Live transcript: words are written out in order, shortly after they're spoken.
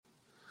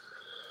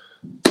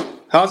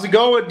How's it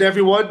going,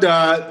 everyone?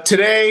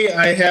 Today,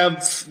 I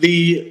have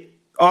the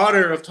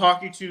honor of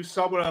talking to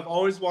someone I've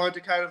always wanted to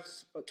kind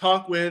of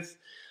talk with.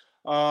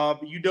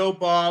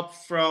 Bob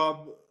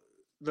from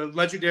the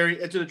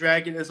legendary Enter the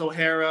Dragon as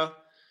O'Hara,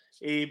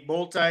 a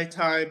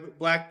multi-time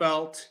black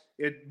belt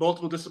in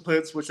multiple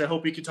disciplines, which I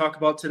hope we can talk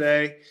about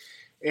today,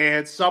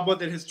 and someone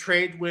that has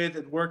trained with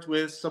and worked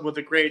with some of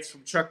the greats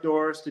from Chuck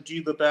Norris to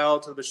Gene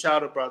LeBell to the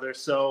Machado brothers.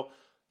 So,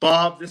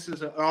 Bob, this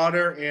is an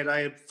honor, and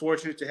I am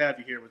fortunate to have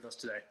you here with us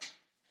today.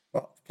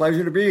 Well,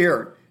 pleasure to be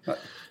here.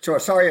 So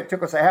sorry it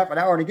took us a half an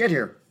hour to get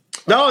here.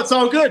 No, it's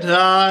all good.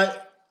 I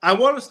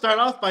want to start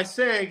off by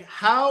saying,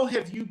 how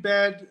have you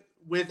been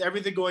with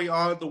everything going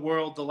on in the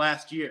world the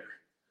last year?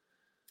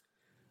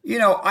 You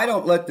know, I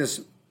don't let this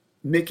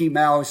Mickey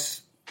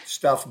Mouse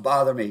stuff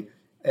bother me.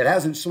 It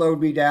hasn't slowed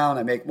me down.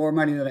 I make more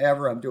money than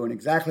ever. I'm doing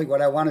exactly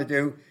what I want to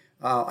do.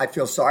 I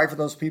feel sorry for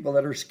those people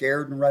that are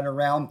scared and running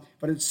around,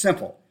 but it's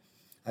simple.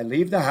 I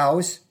leave the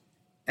house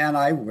and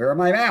I wear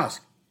my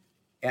mask.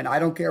 And I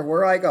don't care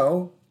where I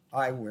go,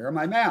 I wear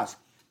my mask.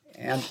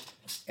 And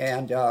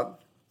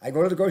I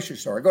go to the grocery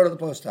store, I go to the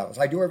post office,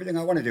 I do everything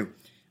I want to do.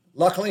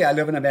 Luckily, I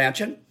live in a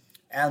mansion,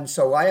 and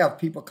so I have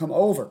people come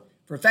over.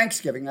 For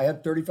Thanksgiving, I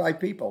had 35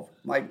 people.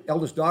 My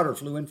eldest daughter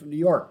flew in from New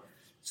York.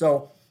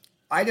 So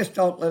I just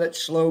don't let it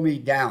slow me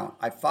down.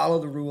 I follow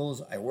the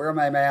rules, I wear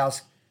my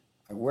mask,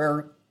 I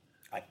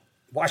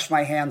wash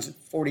my hands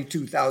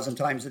 42,000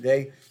 times a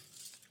day.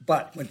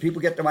 But when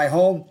people get to my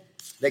home,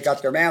 they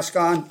got their mask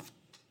on,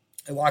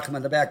 I walk them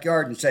in the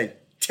backyard and say,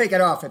 take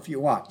it off if you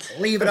want.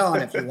 Leave it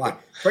on if you want.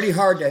 Pretty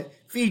hard to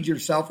feed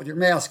yourself with your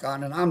mask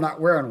on, and I'm not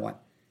wearing one.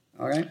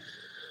 All right?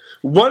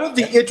 One of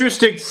the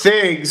interesting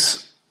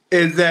things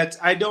is that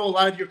I know a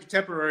lot of your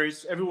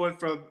contemporaries, everyone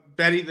from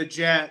Benny the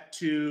Jet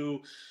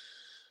to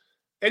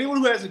anyone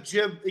who has a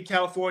gym in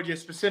California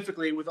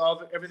specifically, with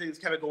everything that's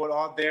kind of going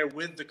on there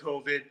with the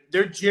COVID,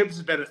 their gyms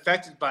have been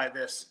affected by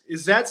this.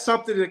 Is that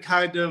something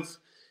that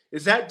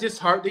is that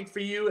disheartening for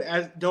you,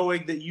 as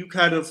knowing that you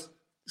kind of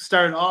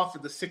started off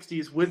in the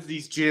 60s with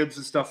these gyms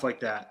and stuff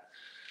like that?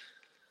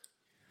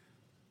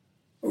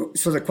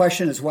 So the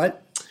question is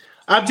what?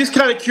 I'm just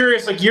kind of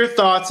curious, like your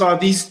thoughts on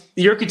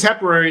your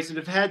contemporaries that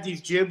have had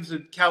these gyms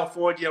in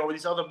California or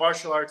these other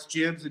martial arts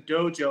gyms and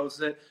dojos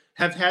that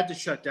have had to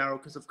shut down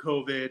because of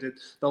COVID and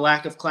the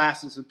lack of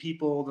classes and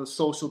people, the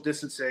social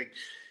distancing.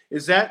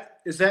 Is that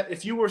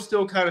if you were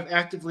still kind of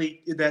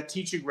actively in that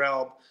teaching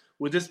realm,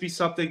 would this be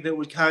something that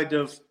would kind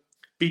of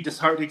be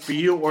disheartening for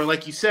you? Or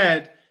like you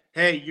said,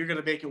 hey, you're going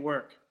to make it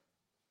work?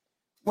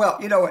 Well,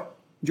 you know what,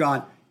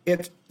 John?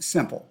 It's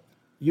simple.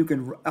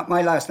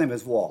 My last name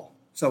is Wall,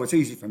 so it's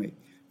easy for me.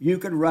 You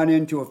can run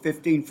into a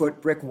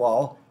 15-foot brick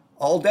wall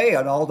all day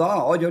and all day.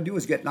 All you'll do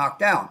is get knocked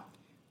down.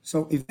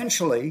 So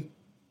eventually,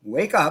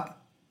 wake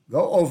up,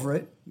 go over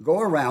it, go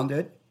around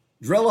it,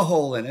 drill a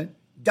hole in it,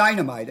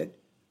 dynamite it,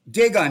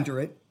 dig under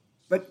it,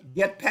 but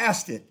get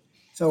past it.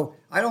 So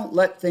I don't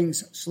let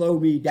things slow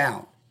me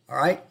down, all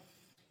right?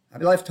 I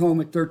left home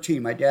at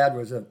 13. My dad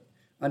was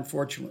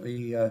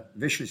unfortunately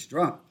vicious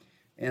drunk.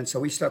 And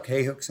so he stuck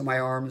hay hooks in my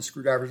arm and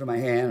screwdrivers in my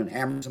hand and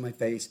hammers in my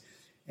face.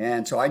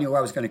 And so I knew I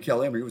was going to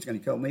kill him or he was going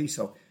to kill me.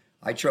 So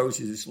I chose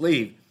to just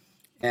leave.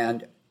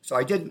 And so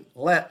I didn't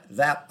let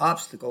that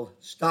obstacle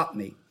stop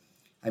me.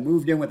 I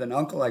moved in with an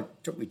uncle. It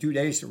took me 2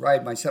 days to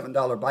ride my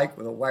 $7 bike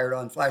with a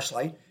wired-on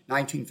flashlight.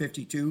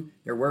 1952,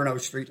 there were no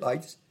street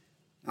lights.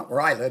 Not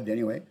where I lived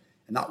anyway,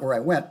 and not where I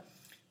went.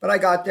 But I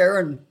got there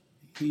and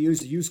he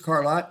used a used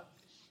car lot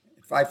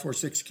at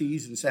 546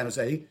 Keys in San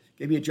Jose.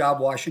 Gave me a job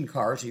washing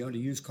cars. He owned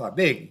a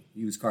big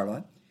used car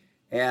lot.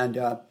 And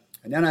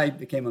then I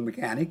became a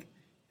mechanic.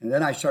 And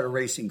then I started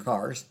racing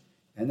cars.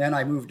 And then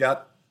I moved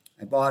up.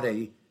 I bought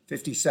a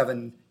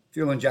 57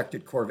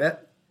 fuel-injected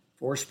Corvette,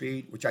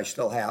 4-speed, which I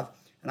still have.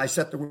 And I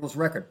set the world's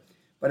record.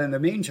 But in the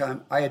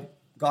meantime, I had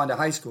gone to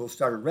high school,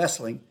 started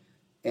wrestling,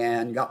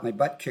 and got my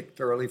butt kicked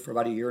thoroughly for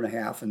about a year and a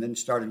half, and then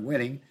started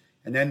winning.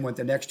 And then went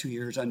the next 2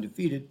 years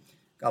undefeated.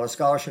 Got a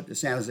scholarship to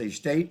San Jose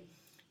State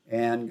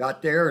and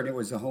got there, and it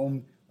was the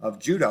home of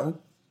judo,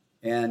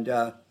 and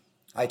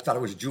I thought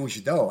it was Jewish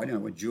dough. I didn't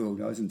know what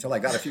judo was until I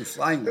got a few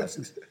flying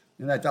lessons,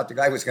 and I thought the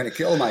guy was going to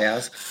kill my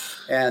ass.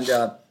 And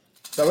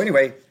so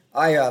anyway,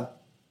 I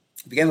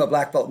became a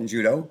black belt in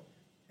judo,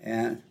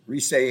 and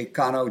Risei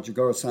Kano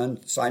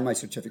Jigoro-san signed my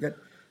certificate.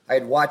 I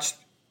had watched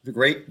the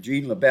great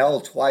Gene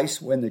LeBell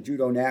twice win the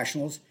judo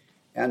nationals,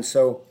 and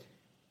so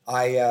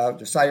I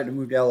decided to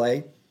move to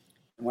L.A.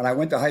 When I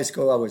went to high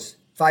school, I was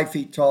 5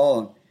 feet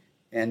tall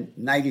and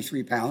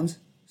 93 pounds,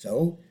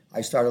 so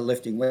I started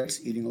lifting weights,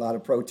 eating a lot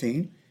of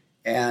protein,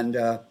 and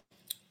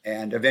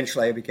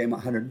eventually I became a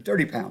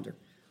 130-pounder,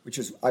 which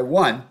is I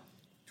won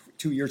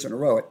 2 years in a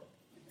row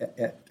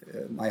at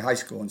my high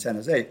school in San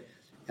Jose,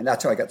 and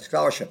that's how I got the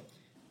scholarship.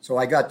 So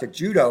I got to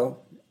judo,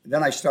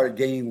 then I started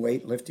gaining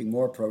weight, lifting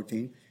more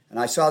protein, and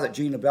I saw that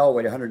Gene LeBell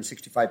weighed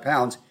 165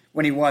 pounds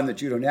when he won the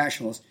judo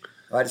nationals.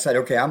 So I decided,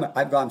 okay,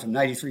 I've gone from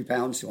 93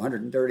 pounds to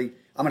 130.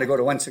 I'm going to go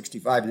to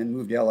 165 and then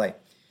move to LA.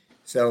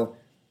 So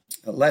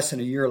less than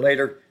a year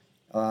later,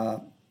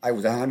 I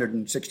was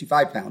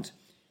 165 pounds.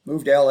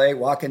 Moved to LA,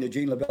 walk into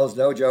Gene LaBelle's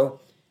dojo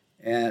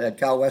and at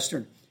Cal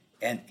Western,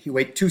 and he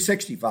weighed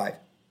 265.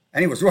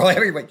 And he was world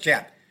heavyweight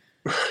champ.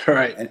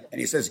 Right. And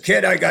he says,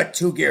 kid, I got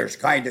 2 gears,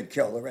 kind of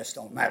kill, the rest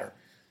don't matter.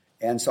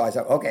 And so I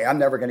thought, okay, I'm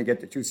never going to get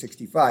to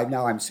 265.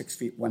 Now I'm 6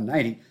 feet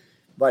 190.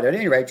 But at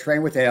any rate,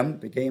 trained with him,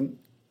 became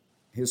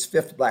his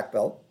 5th black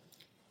belt.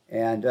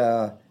 And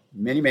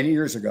many, many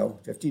years ago,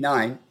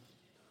 59.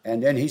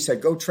 And then he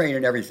said, go train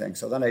in everything.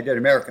 So then I did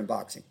American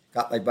boxing,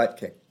 got my butt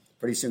kicked.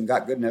 Pretty soon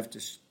got good enough to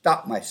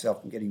stop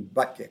myself from getting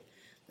butt kicked.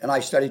 Then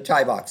I studied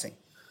Thai boxing.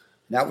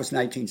 And that was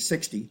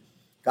 1960.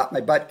 Got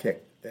my butt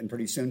kicked. Then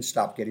pretty soon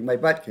stopped getting my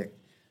butt kicked.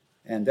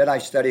 And then I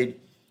studied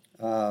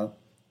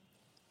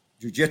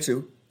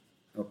jiu-jitsu,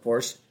 of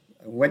course.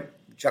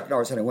 Chuck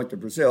Norris and I went to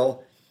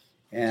Brazil,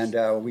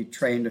 and we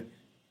trained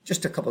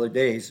just a couple of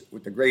days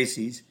with the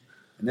Gracies,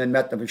 and then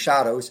met the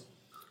Machados,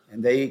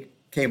 and they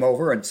came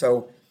over, and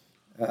so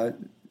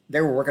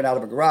they were working out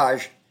of a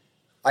garage.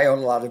 I own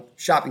a lot of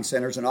shopping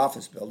centers and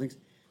office buildings,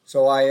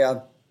 so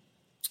I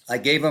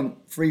gave them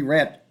free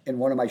rent in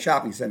one of my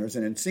shopping centers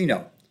in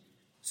Encino.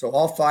 So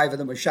all 5 of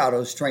the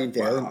Machados trained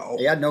there. Wow.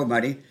 They had no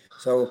money,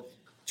 so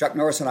Chuck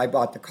Norris and I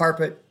bought the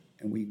carpet,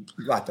 and we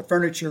got the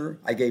furniture.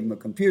 I gave him a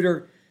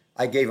computer.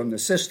 I gave him the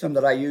system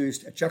that I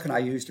used, Chuck and I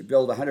used to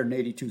build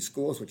 182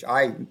 schools, which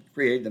I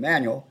created the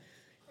manual.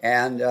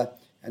 And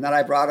then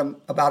I brought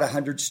him about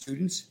 100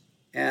 students,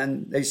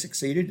 and they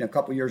succeeded. And a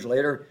couple years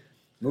later,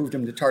 moved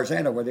them to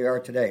Tarzana, where they are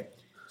today.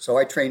 So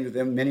I trained with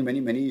them many,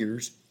 many, many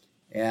years.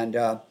 And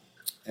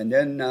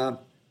then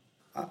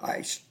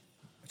I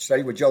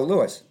studied with Joe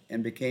Louis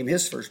and became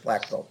his first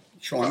black belt,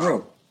 Sean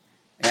Rue.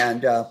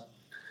 And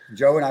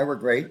Joe and I were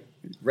great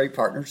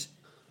partners.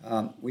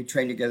 We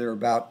trained together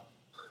about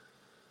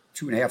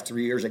 2.5,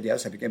 3 years, I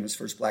guess. I became his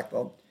first black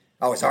belt.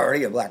 I was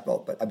already a black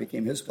belt, but I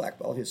became his black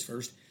belt, his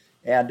first.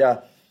 And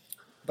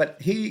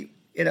but he,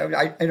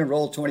 I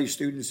enrolled 20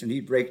 students, and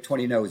he'd break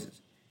 20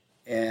 noses.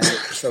 And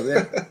so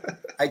then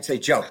I'd say,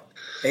 Joe,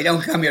 they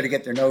don't come here to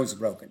get their nose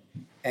broken.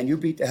 And you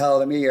beat the hell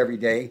out of me every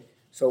day.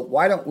 So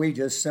why don't we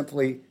just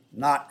simply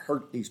not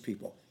hurt these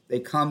people? They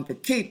come to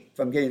keep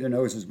from getting their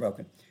noses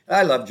broken. And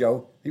I love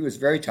Joe. He was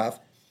very tough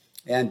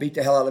and beat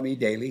the hell out of me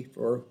daily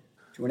for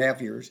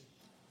 2.5 years.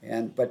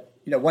 But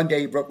one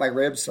day he broke my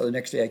ribs, so the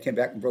next day I came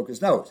back and broke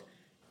his nose.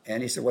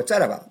 And he said, what's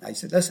that about? And I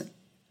said, listen,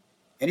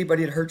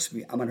 anybody that hurts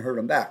me, I'm going to hurt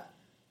them back.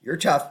 You're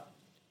tough,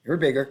 you're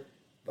bigger,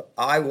 but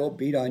I will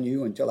beat on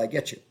you until I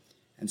get you.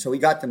 And so he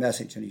got the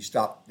message, and he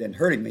stopped then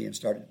hurting me and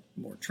started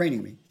more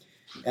training me.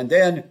 And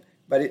then,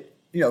 the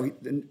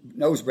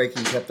nose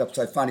breaking kept up,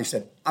 so I finally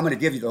said, I'm going to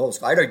give you the whole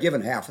school. I'd already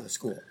given half of the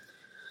school.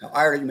 Now,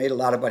 I already made a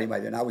lot of money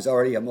by then. I was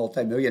already a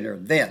multimillionaire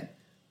then,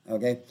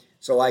 okay?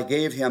 So I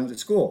gave him the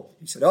school.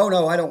 He said, oh,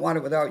 no, I don't want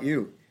it without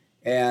you.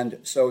 And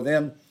so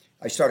then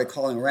I started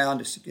calling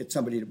around to get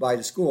somebody to buy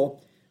the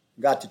school.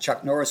 Got to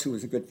Chuck Norris, who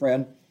was a good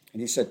friend,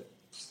 and he said,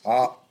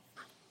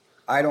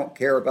 I don't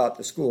care about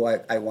the school.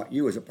 I want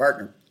you as a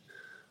partner.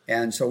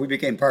 And so we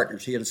became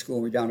partners. He had a school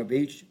in Redondo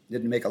Beach.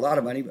 Didn't make a lot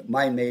of money, but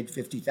mine made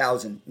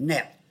 $50,000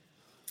 net.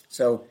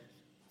 So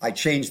I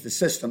changed the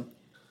system.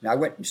 And I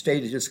went and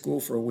stayed at his school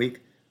for a week,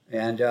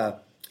 and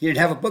he didn't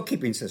have a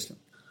bookkeeping system.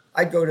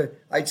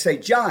 I'd say,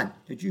 John,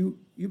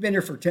 you've been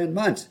here for 10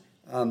 months.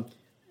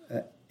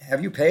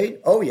 Have you paid?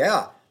 Oh,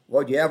 yeah.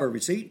 Well, do you have a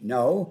receipt?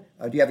 No.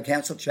 Do you have a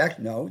canceled check?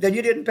 No. Then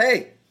you didn't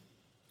pay.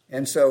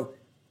 And so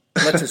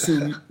let's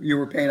assume you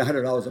were paying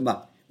 $100 a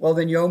month. Well,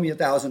 then you owe me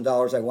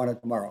 $1,000. I want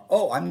it tomorrow.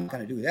 Oh, I'm not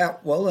going to do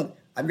that. Well, then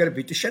I'm going to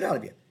beat the shit out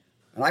of you.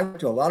 And I went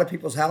to a lot of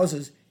people's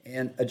houses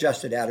and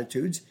adjusted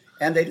attitudes,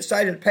 and they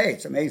decided to pay.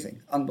 It's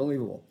amazing,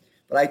 unbelievable.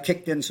 But I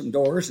kicked in some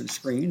doors and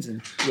screens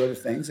and a few other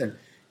things,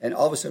 and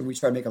all of a sudden we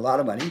started making a lot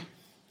of money.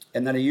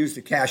 And then I used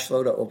the cash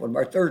flow to open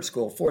our 3rd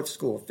school, 4th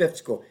school, 5th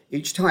school,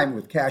 each time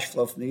with cash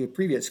flow from the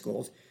previous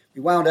schools.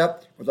 We wound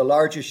up with the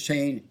largest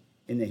chain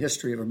in the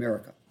history of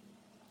America.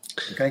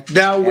 Okay.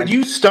 Now, when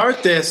you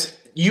start this,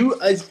 you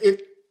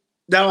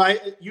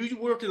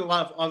work in a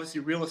lot of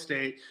obviously real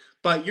estate,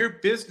 but your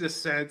business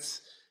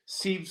sense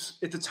seems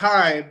at the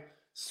time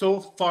so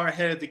far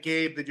ahead of the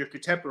game than your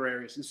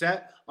contemporaries. Is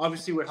that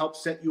obviously what helped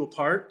set you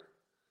apart?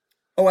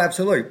 Oh,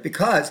 absolutely.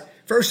 Because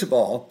first of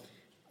all,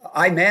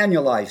 I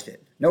manualized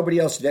it. Nobody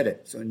else did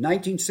it. So in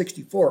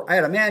 1964, I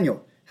had a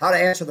manual, how to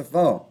answer the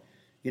phone,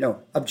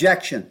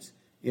 objections,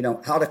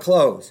 how to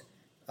close.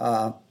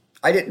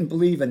 I didn't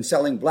believe in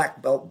selling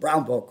black belt,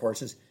 brown belt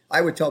courses.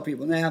 I would tell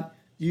people,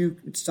 you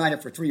can sign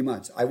up for 3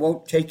 months. I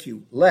won't take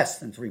you less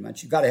than 3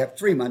 months. You've got to have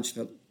 3 months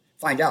to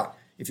find out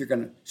if you're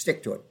going to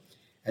stick to it.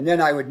 And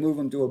then I would move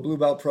them to a blue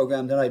belt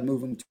program. Then I'd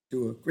move them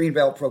to a green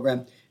belt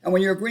program. And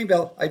when you're a green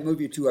belt, I'd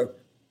move you to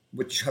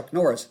with Chuck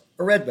Norris,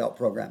 a red belt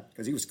program,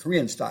 because he was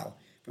Korean style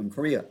from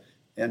Korea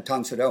and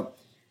Tang Soo Do.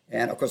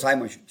 And of course,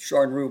 I'm a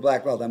Sean Rue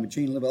black belt. I'm a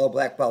Gene LaBelle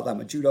black belt.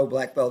 I'm a judo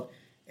black belt.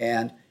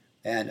 And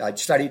I'd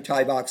studied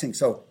Thai boxing.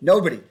 So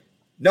nobody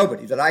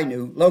that I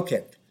knew low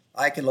kicked.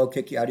 I can low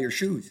kick you out of your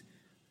shoes.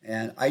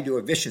 And I do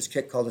a vicious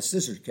kick called a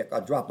scissors kick.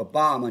 I'll drop a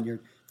bomb on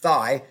your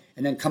thigh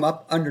and then come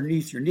up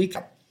underneath your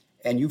kneecap.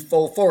 and you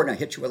fold forward and I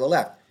hit you with a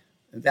left.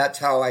 And that's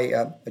how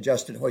I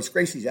adjusted Hoist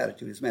Gracie's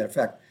attitude, as a matter of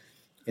fact,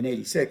 in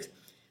 '86.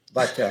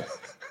 But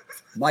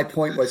my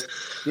point was,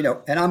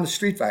 and I'm a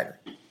street fighter.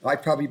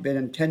 I've probably been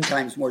in 10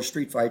 times more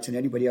street fights than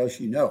anybody else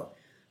you know.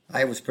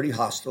 I was pretty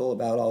hostile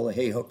about all the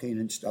hay hooking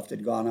and stuff that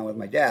had gone on with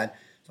my dad.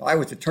 So I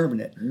was determined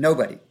that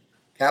nobody,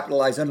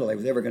 capitalized underlay,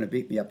 was ever going to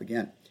beat me up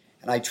again.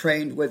 And I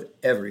trained with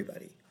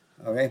everybody,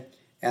 okay?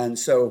 And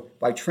so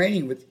by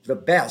training with the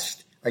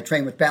best, I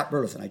trained with Pat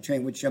Burleson, I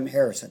trained with Jim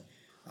Harrison,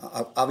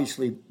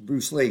 obviously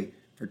Bruce Lee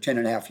for 10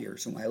 and a half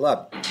years, whom I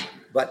loved.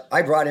 But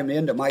I brought him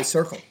into my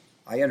circle.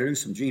 I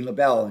introduced him, Gene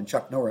LaBelle and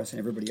Chuck Norris and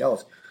everybody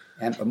else.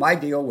 And my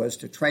deal was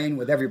to train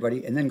with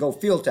everybody and then go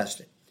field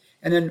test it.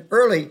 And then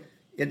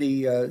in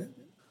the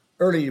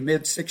early to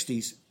mid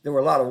 60s, there were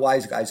a lot of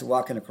wise guys who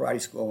walk into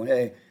karate school and,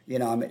 hey,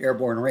 I'm an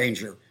airborne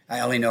ranger.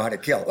 I only know how to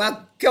kill.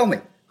 Well, kill me.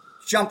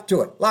 Jump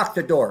to it. Lock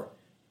the door.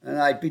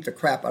 And I beat the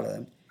crap out of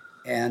them.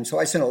 And so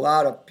I sent a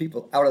lot of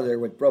people out of there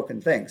with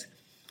broken things.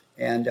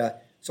 And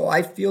so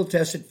I field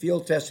tested.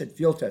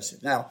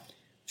 Now,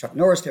 Chuck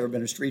Norris never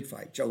been in a street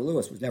fight. Joe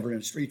Louis was never in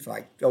a street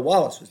fight. Joe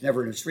Wallace was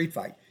never in a street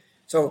fight.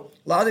 So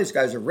a lot of these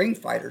guys are ring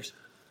fighters,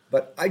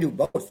 but I do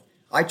both.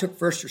 I took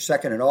first or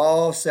second in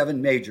all 7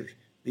 majors.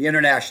 The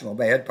International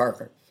by Ed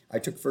Parker, I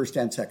took first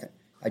and second.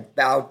 I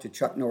bowed to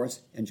Chuck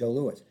Norris and Joe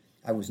Louis.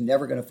 I was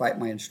never going to fight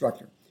my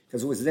instructor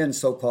because it was then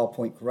so-called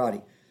point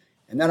karate.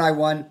 And then I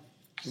won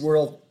the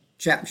World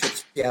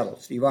Championship Seattle,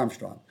 Steve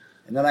Armstrong.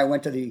 And then I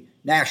went to the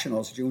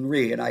Nationals, June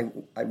Rhee, and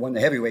I won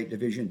the heavyweight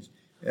divisions,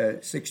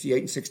 68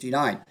 and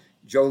 69.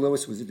 Joe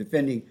Louis was a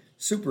defending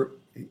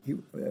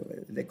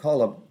they call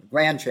them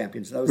grand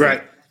champions. Those right.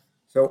 Days.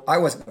 So I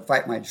wasn't going to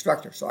fight my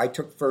instructor. So I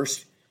took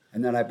first,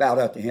 and then I bowed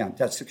out to him.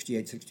 That's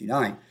 68,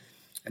 69.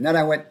 And then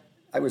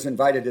I was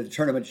invited to the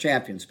Tournament of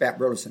Champions, Pat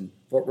Burleson,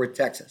 Fort Worth,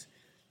 Texas.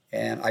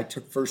 And I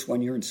took first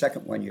 1 year and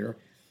second 1 year.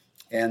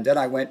 And then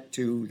I went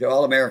to the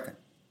All-American,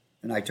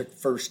 and I took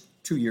first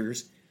 2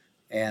 years.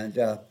 And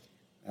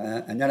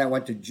then I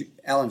went to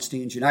Alan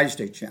Steen's United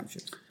States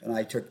Championships, and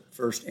I took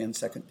first and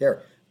second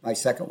there. My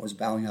second was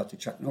bowing out to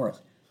Chuck Norris.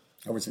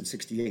 I was in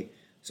 68.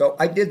 So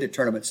I did the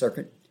tournament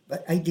circuit,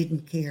 but I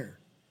didn't care.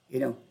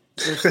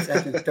 First,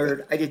 second,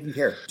 third, I didn't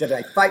care. Did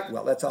I fight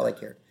well? That's all I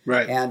cared.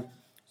 Right. And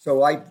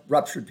so I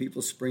ruptured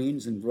people's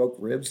spleens and broke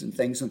ribs and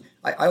things. And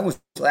I almost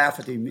laugh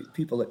at the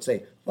people that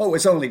say, oh,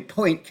 it's only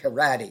point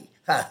karate.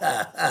 Ha,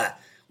 ha, ha.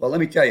 Well, let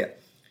me tell you,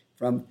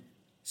 from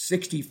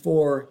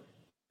 64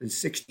 to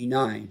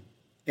 69,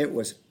 it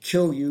was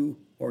kill you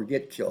or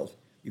get killed.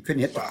 You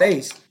couldn't hit the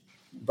face,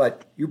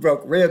 but you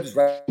broke ribs,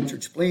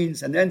 ruptured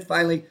spleens. And then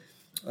finally,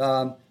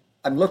 I'm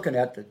looking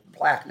at the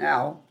plaque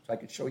now, so I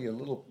can show you a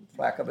little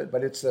plaque of it,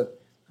 but it's the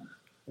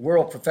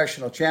World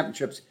Professional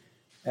Championships.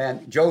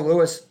 And Joe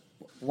Louis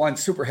won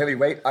super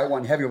heavyweight. I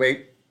won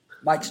heavyweight.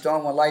 Mike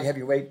Stone won light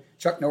heavyweight.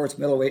 Chuck Norris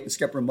middleweight, and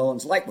Skipper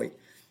Mullins lightweight.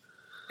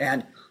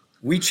 And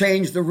we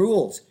changed the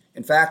rules.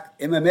 In fact,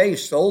 MMA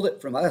stole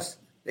it from us.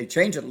 They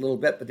changed it a little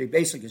bit, but they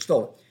basically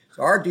stole it.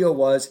 So our deal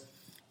was,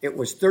 it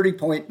was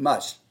 30-point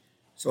must.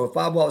 So if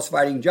Bob Wall was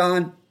fighting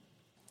John,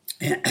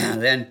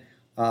 then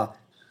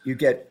you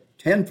get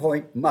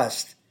 10-point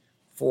must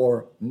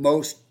for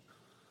most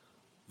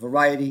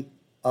variety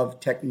of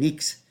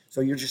techniques.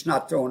 So you're just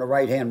not throwing a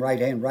right hand,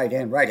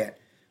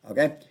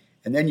 okay?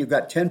 And then you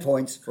got 10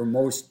 points for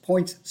most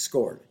points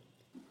scored.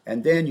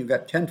 And then you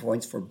got 10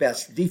 points for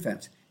best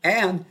defense.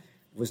 And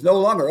it was no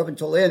longer, up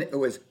until then, it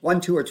was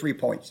 1, 2, or 3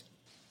 points,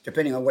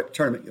 depending on what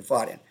tournament you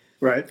fought in.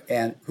 Right.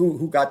 And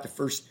who got the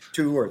first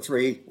 2 or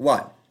 3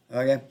 won,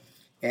 okay?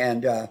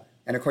 And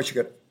of course,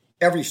 you got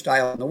every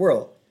style in the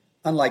world.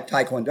 Unlike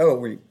Taekwondo,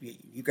 where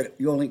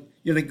you only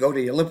go to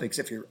the Olympics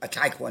if you're a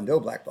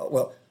Taekwondo black belt.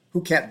 Well,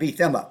 who can't beat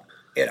them up?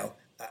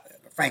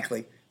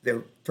 Frankly, they're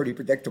pretty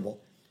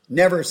predictable.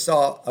 Never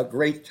saw a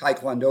great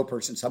Taekwondo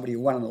person, somebody who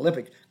won an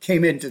Olympic,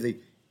 came into the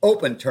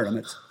open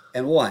tournaments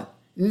and won.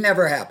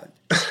 Never happened.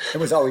 It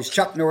was always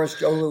Chuck Norris,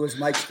 Joe Louis,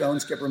 Mike Stone,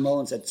 Skipper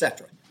Mullins,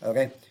 etc.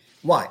 Okay?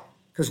 Why?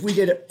 Because we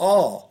did it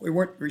all. We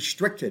weren't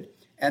restricted,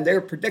 and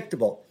they're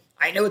predictable.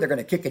 I know they're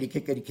going to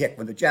kick.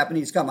 When the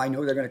Japanese come, I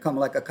know they're going to come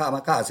like a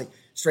kamikaze,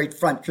 straight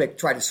front kick,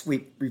 try to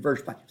sweep,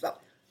 reverse punch. So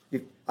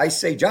if I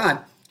say, John,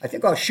 I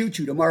think I'll shoot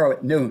you tomorrow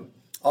at noon.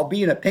 I'll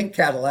be in a pink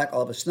Cadillac.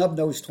 I'll have a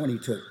snub-nosed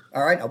 22.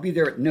 All right? I'll be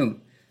there at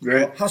noon.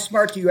 Right. Well, how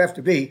smart do you have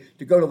to be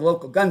to go to the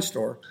local gun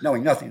store,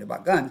 knowing nothing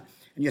about guns,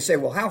 and you say,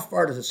 well, how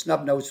far does a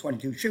snub-nosed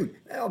 22 shoot?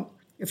 Well,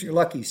 if you're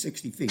lucky,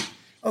 60 feet.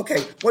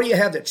 Okay, what do you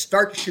have that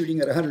starts shooting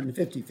at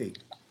 150 feet?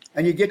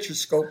 And you get your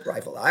scope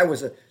rifle. I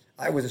was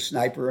a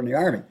sniper in the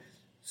Army,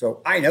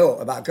 so I know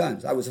about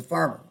guns. I was a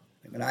farmer.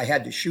 When I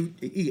had to shoot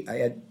to eat, I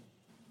had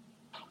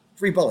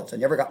 3 bullets. I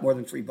never got more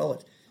than 3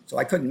 bullets, so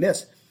I couldn't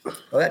miss.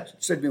 Well,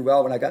 that served me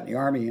well when I got in the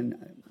Army, and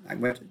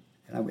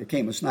I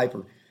became a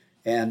sniper.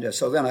 And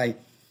so then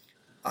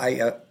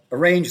I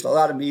arranged a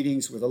lot of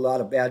meetings with a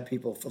lot of bad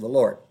people for the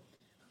Lord.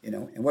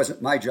 It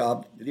wasn't my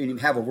job. They didn't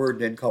even have a word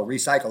then called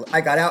recycle.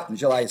 I got out in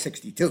July of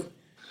 '62,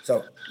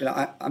 so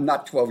I'm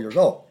not 12 years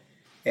old.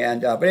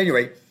 And but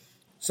anyway,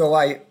 so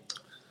I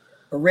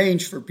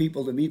arrange for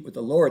people to meet with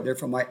the Lord.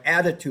 Therefore, my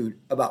attitude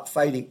about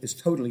fighting is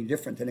totally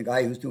different than a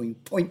guy who's doing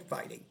point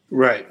fighting.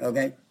 Right.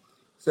 Okay.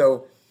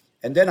 So,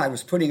 and then I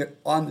was putting it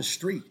on the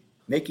street,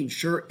 making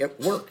sure it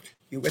worked.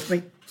 You with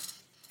me?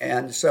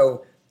 And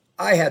so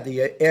I had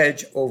the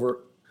edge over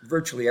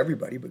virtually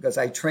everybody because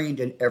I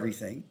trained in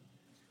everything.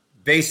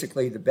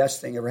 Basically, the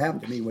best thing ever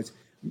happened to me was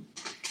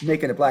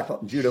making a black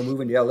belt in judo,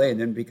 moving to LA,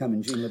 and then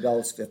becoming Gene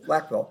LaBelle's 5th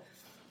black belt.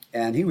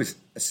 And he was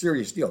a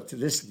serious deal. To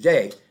this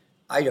day,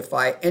 I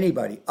defy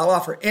anybody. I'll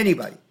offer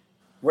anybody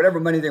whatever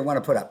money they want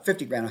to put up,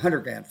 50 grand, 100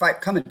 grand,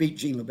 fight, come and beat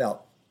Gene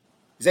LaBelle.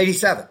 He's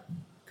 87.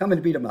 Come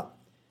and beat him up.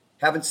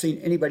 Haven't seen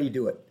anybody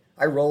do it.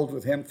 I rolled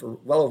with him for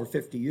well over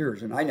 50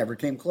 years, and I never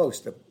came close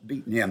to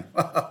beating him.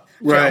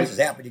 Right. I was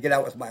happy to get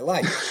out with my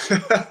life.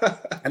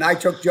 And I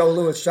took Joe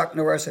Louis, Chuck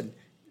Norris, and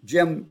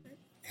Jim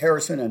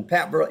Harrison, and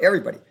Pat Burley,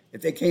 everybody.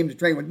 If they came to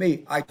train with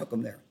me, I took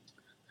them there.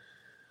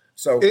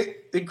 So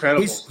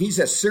incredible. He's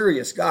a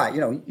serious guy.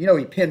 You know,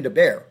 he pinned a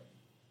bear.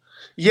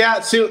 Yeah,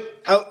 so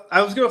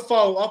I was going to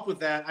follow up with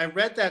that. I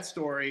read that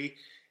story,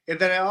 and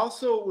then I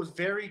also was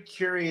very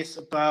curious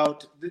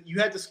about you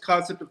had this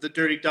concept of the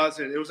Dirty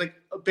Dozen. It was like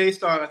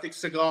based on, I think,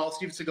 Steven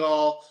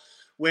Seagal,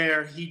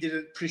 where he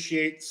didn't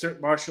appreciate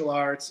certain martial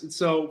arts. And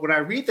so when I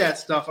read that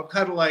stuff, I'm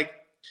kind of like,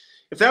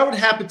 if that would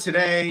happen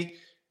today,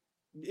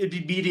 it'd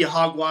be media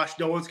hogwash.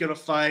 No one's going to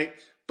fight.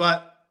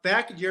 But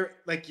back in your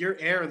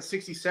era in the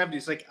 60s,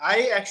 70s, like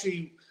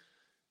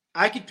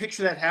I could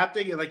picture that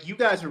happening, and like you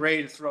guys are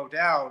ready to throw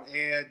down.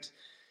 And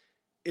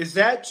is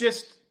that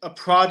just a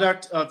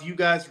product of you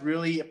guys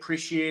really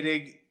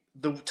appreciating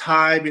the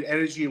time and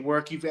energy and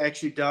work you've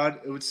actually done?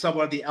 It was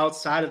someone on the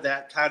outside of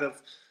that kind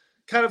of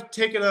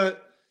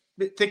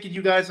thinking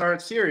you guys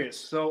aren't serious.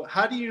 So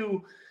how do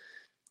you,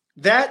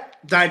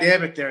 that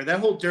dynamic there,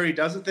 that whole Dirty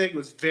Dozen thing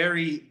was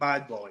very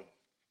mind-blowing.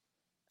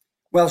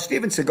 Well,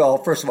 Steven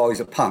Seagal, first of all, he's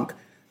a punk.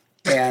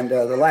 And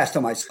the last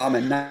time I saw him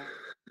in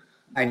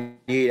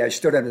 1998, I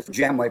stood under the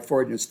jam my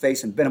forehead in his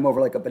face and bent him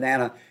over like a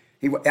banana.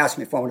 He asked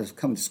me if I wanted to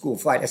come to school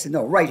fight. I said,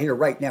 no, right here,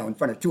 right now, in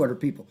front of 200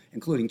 people,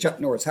 including Chuck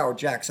Norris, Howard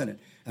Jackson, and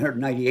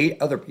 198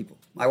 other people,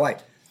 my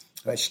wife.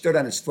 So I stood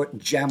on his foot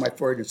and jammed my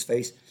forehead in his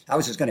face. I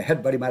was just going to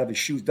headbutt him out of his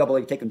shoes, double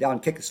leg, take him down,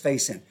 and kick his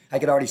face in. I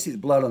could already see the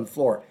blood on the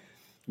floor.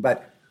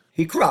 But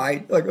he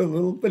cried like a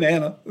little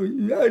banana.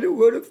 I don't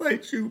want to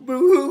fight you,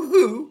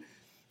 boo-hoo-hoo.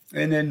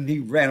 And then he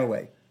ran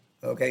away.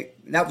 Okay,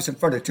 and that was in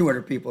front of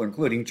 200 people,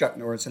 including Chuck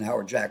Norris and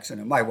Howard Jackson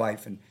and my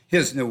wife and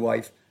his new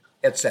wife,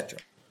 etc.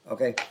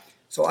 Okay,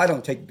 so I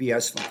don't take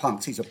BS from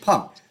punks. He's a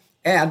punk.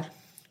 And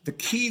the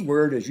key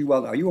word, as you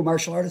well know, are you a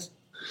martial artist?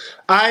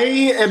 I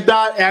am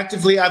not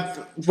actively. One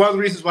of the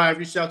reasons why I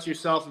reached out to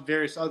yourself and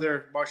various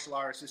other martial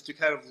artists is to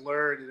kind of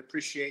learn and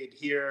appreciate and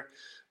hear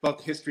about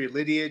the history and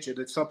lineage, and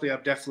it's something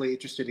I'm definitely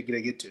interested in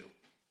getting into.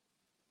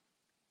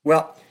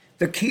 Well,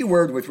 the key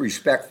word with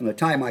respect from the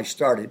time I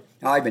started,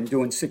 now I've been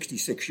doing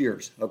 66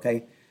 years,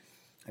 okay?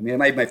 I mean, I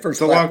made my first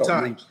black belt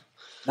in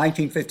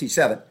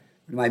 1957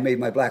 when I made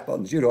my black belt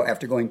in judo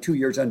after going 2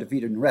 years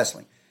undefeated in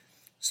wrestling.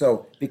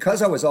 So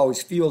because I was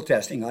always field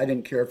testing, I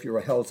didn't care if you were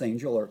a Hell's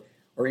Angel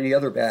or any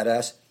other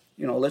badass,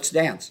 let's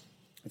dance.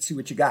 Let's see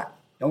what you got.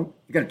 You're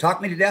going to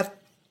talk me to death?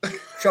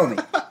 Show me.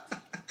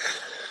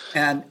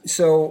 And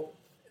so,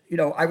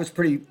 I was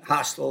pretty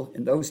hostile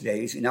in those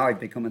days. Now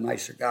I've become a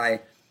nicer guy.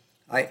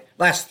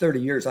 Last 30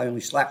 years, I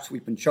only slap,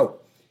 sweep, and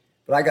choke.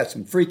 But I got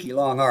some freaky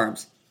long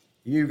arms.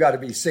 You got to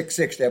be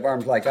 6'6" to have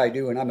arms like I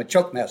do, and I'm a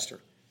choke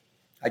master.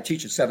 I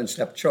teach a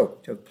 7-step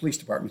choke to police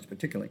departments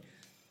particularly,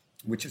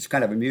 which is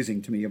kind of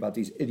amusing to me about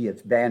these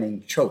idiots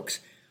banning chokes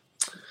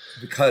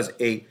because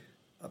a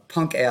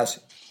punk-ass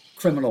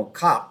criminal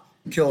cop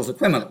kills a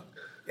criminal,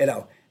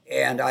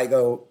 And I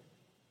go,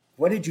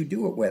 what did you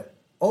do it with?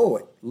 Oh,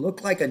 it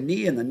looked like a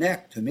knee in the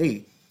neck to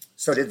me.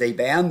 So did they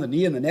ban the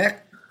knee in the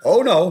neck?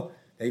 Oh, no.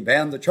 They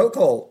banned the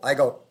chokehold. I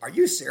go, are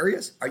you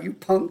serious? Are you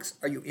punks?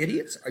 Are you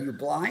idiots? Are you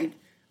blind?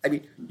 I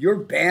mean, you're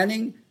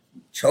banning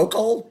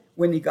chokehold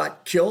when he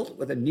got killed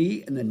with a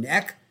knee in the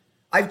neck?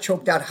 I've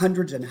choked out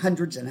hundreds and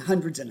hundreds and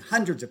hundreds and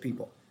hundreds of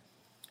people.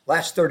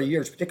 Last 30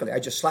 years particularly, I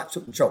just slap,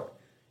 swoop, and choke.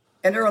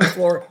 And they're on the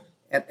floor.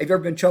 And have you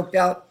ever been choked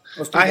out?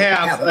 I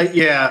have.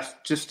 Yeah,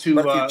 just to...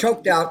 But if you're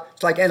choked out,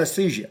 it's like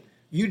anesthesia.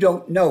 You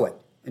don't know it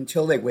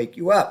until they wake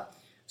you up.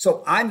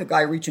 So I'm the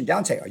guy reaching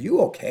down saying, are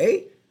you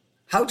okay?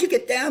 How'd you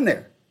get down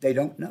there? They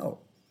don't know.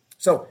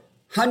 So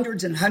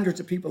hundreds and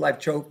hundreds of people I've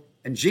choked,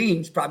 and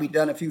Gene's probably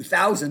done a few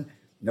thousand.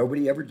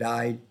 Nobody ever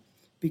died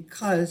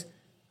because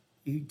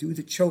you do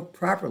the choke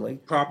properly.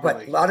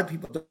 But a lot of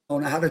people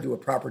don't know how to do a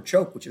proper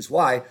choke, which is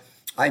why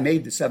I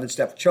made the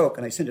 7-step choke,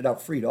 and I sent it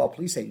out free to all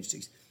police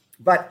agencies.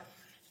 But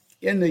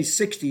in the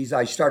 60s,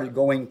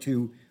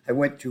 I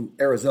went to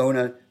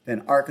Arizona,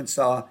 then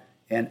Arkansas,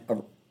 and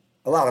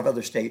a lot of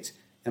other states,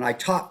 and I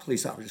taught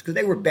police officers because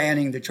they were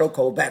banning the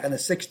chokehold back in the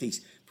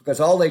 60s. Because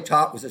all they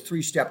taught was a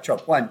 3-step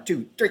choke, 1,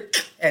 2, 3,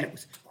 and it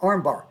was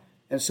armbar.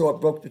 And so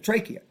it broke the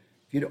trachea.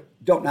 If you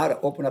don't know how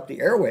to open up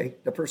the airway,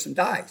 the person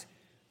dies.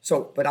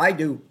 So, but I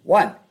do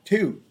 1,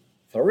 2,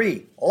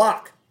 3,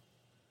 lock.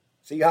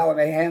 See how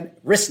my hand,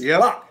 wrist Yep.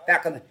 lock,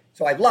 back on the,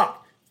 so I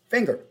lock,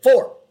 finger,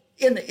 4,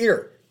 in the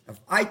ear. If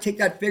I take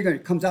that finger and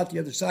it comes out the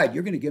other side,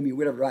 you're going to give me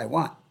whatever I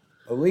want.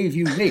 Believe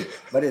you me,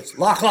 but it's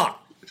lock,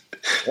 lock.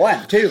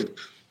 1, 2,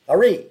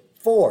 3,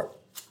 4.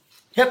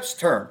 Hips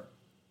turn,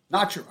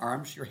 not your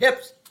arms, your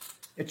hips.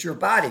 It's your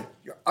body.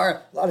 Your arm.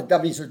 A lot of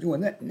dummies are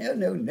doing that. No,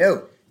 no,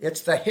 no.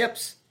 It's the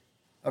hips.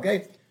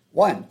 Okay?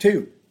 1,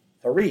 2,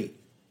 3,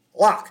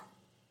 lock.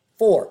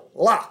 4,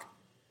 lock.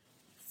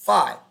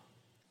 5.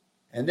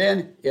 And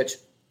then it's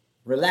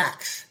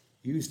relax.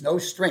 Use no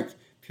strength.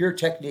 Pure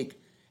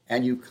technique.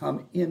 And you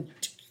come in.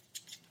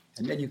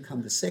 And then you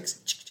come to 6.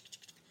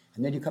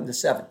 And then you come to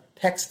 7.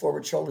 Pecs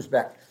forward, shoulders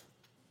back.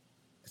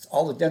 It's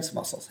all the dense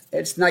muscles.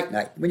 It's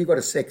night-night. When you go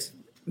to 6,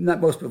 not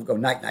most people go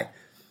night-night.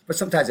 But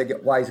sometimes I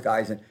get wise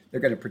guys and they're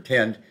going to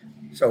pretend.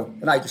 So,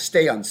 and I just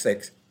stay on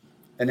 6.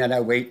 And then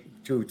I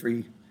wait 2,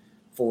 3,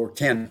 4,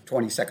 10,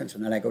 20 seconds.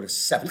 And then I go to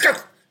 7.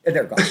 And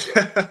they're gone.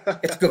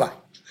 It's goodbye.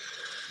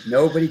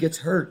 Nobody gets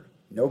hurt.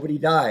 Nobody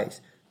dies.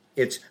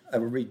 It's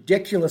a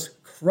ridiculous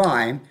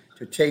crime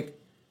to take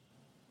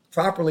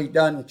properly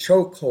done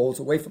chokeholds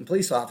away from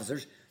police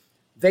officers.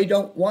 They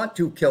don't want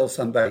to kill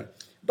somebody.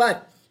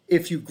 But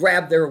if you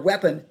grab their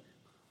weapon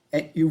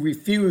and you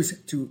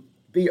refuse to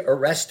be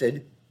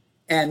arrested,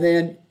 and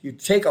then you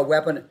take a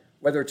weapon,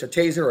 whether it's a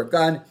taser or a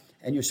gun,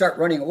 and you start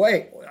running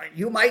away,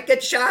 you might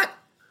get shot.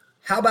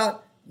 How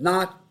about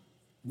not?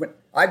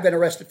 I've been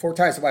arrested 4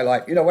 times in my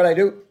life. You know what I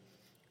do?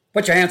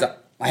 Put your hands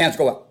up. My hands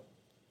go up.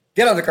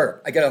 Get on the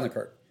curb. I get on the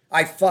curb.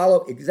 I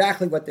follow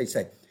exactly what they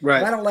say.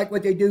 Right. If I don't like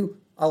what they do,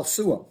 I'll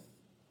sue them.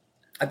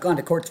 I've gone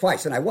to court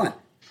twice, and I won.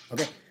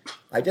 Okay.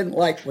 I didn't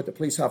like what the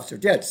police officer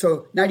did.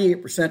 So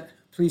 98%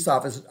 police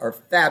officers are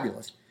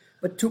fabulous.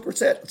 But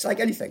 2%, it's like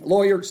anything.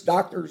 Lawyers,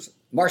 doctors,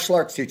 martial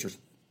arts teachers,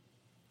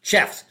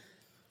 chefs.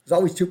 There's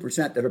always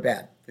 2% that are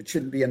bad, that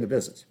shouldn't be in the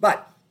business.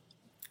 But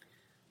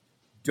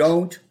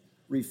don't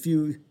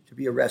refuse to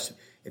be arrested.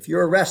 If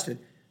you're arrested,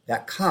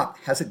 that cop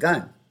has a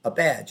gun, a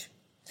badge,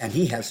 and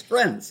he has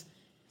friends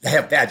that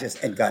have badges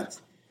and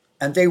guns,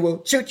 and they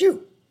will shoot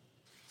you.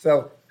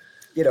 So,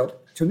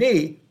 to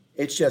me,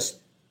 it's just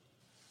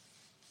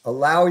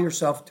allow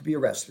yourself to be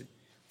arrested.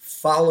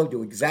 Follow,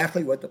 do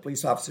exactly what the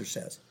police officer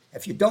says.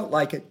 If you don't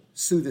like it,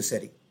 sue the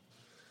city.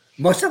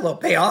 Most of them will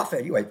pay off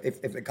anyway.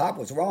 If the cop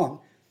was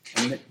wrong,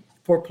 and the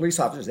poor police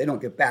officers, they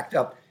don't get backed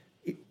up,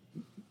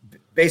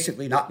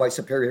 basically not by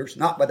superiors,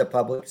 not by the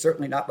public,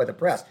 certainly not by the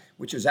press,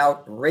 which is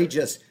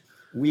outrageous.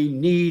 We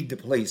need the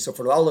police. So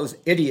for all those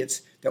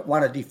idiots that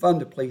want to defund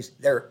the police,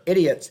 they're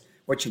idiots.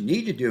 What you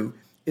need to do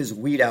is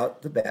weed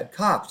out the bad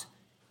cops.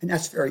 And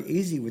that's very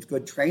easy with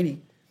good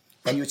training.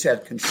 And you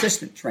said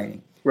consistent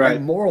training, right,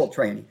 and moral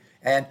training.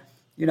 And,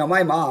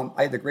 my mom,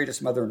 I had the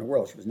greatest mother in the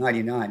world. She was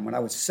 99. When I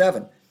was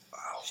 7,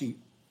 she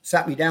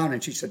sat me down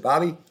and she said,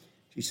 Bobby,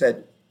 she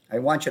said, I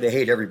want you to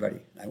hate everybody.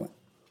 And I went,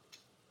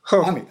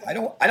 Mommy, I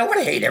don't want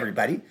to hate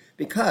everybody,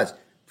 because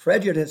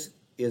prejudice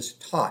is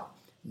taught.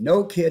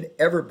 No kid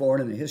ever born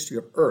in the history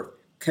of Earth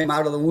came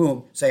out of the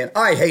womb saying,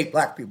 I hate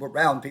black people,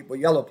 brown people,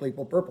 yellow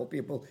people, purple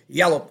people,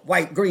 yellow,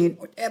 white, green.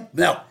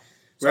 No.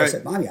 So right. I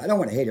said, Mommy, I don't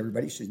want to hate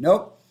everybody. She said,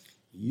 nope,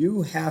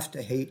 you have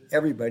to hate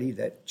everybody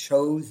that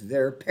chose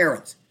their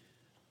parents.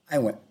 I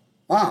went,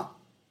 Mom,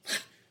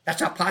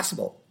 that's not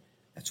possible.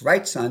 That's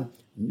right, son.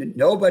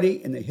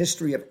 Nobody in the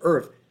history of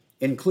Earth,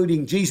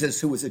 including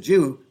Jesus, who was a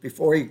Jew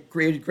before he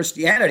created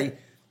Christianity,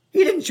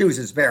 he didn't choose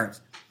his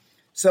parents.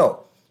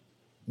 So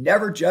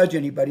never judge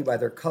anybody by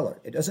their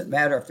color. It doesn't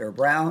matter if they're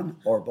brown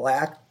or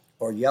black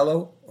or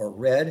yellow or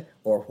red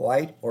or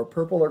white or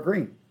purple or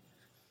green.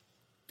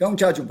 Don't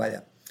judge them by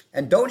that.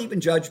 And don't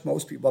even judge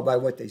most people by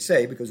what they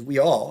say, because we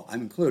all,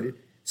 I'm included,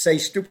 say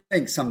stupid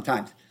things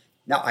sometimes.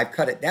 Now, I've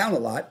cut it down a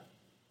lot,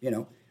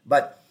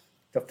 but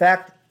the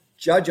fact,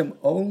 judge them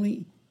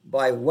only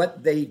by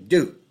what they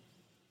do.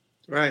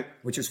 Right.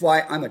 Which is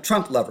why I'm a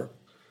Trump lover,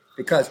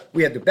 because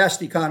we had the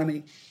best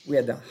economy, we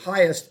had the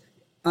highest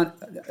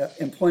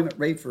employment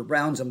rate for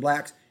browns and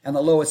blacks, and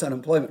the lowest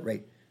unemployment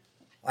rate.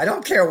 I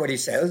don't care what he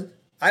says.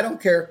 I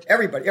don't care.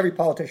 Everybody, every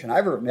politician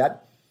I've ever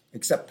met,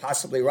 except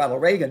possibly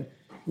Ronald Reagan,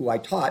 who I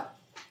taught,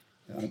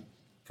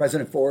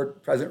 President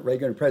Ford, President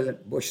Reagan, and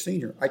President Bush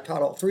Sr. I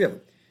taught all 3 of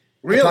them.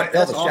 Really? I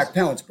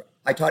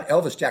taught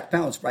Elvis, Jack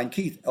Palance, Brian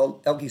Keith,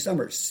 Elkie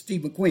Summers,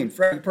 Steve McQueen,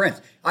 Freddie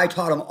Prinze. I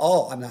taught them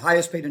all. I'm the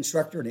highest paid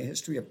instructor in the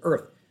history of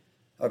Earth.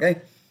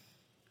 Okay?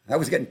 I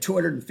was getting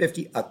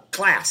 $250 a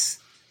class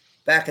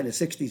back in the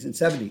 60s and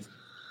 70s.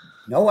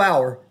 No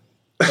hour.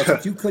 But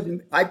if you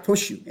couldn't, I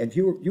push you. And if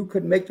you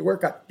couldn't make the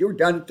workout, you were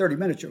done in 30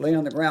 minutes. You're laying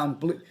on the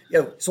ground,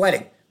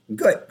 sweating.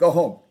 Good. Go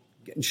home.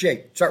 Get in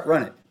shape. Start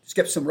running.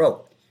 Skip some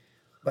rope.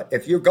 But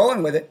if you're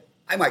going with it,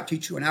 I might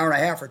teach you an hour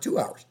and a half or 2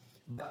 hours.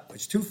 But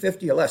it's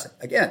 $250 a lesson.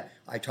 Again,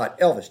 I taught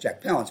Elvis,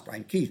 Jack Palance,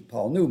 Brian Keith,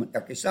 Paul Newman,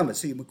 Elkie Summers,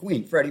 Steve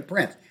McQueen, Freddie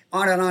Prinze,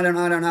 on and on and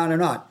on and on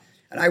and on.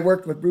 And I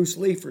worked with Bruce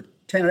Lee for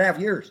 10 and a half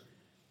years.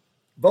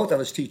 Both of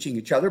us teaching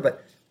each other,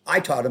 but I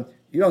taught him.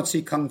 You don't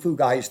see kung fu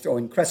guys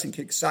throwing crescent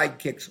kicks, side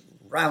kicks,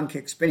 round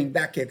kicks, spinning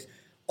back kicks,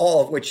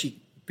 all of which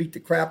he beat the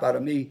crap out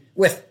of me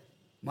with.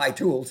 my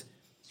tools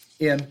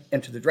in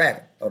Enter the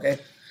Dragon, okay?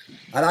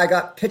 And I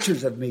got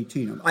pictures of me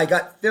teaching him. I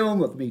got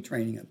film of me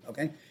training him,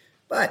 okay?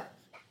 But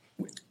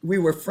we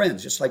were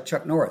friends, just like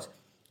Chuck Norris.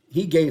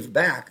 He gave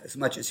back as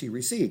much as he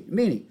received,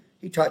 meaning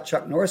he taught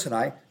Chuck Norris and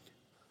I,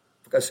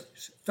 because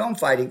film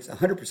fighting is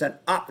 100%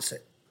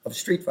 opposite of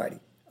street fighting,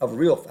 of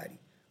real fighting,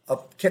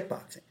 of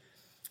kickboxing.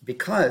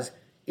 Because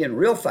in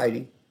real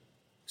fighting,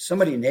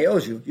 somebody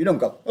nails you, you don't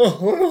go,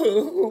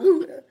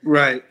 oh,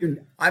 Right.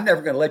 I'm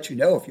never going to let you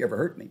know if you ever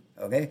hurt me,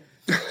 okay?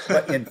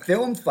 But in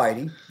film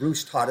fighting,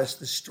 Bruce taught us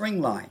the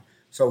string line.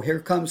 So here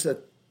comes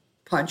the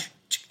punch,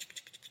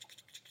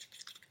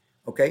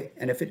 okay?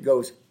 And if it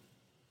goes,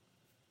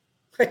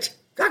 it's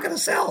not going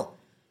to sell,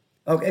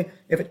 okay?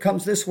 If it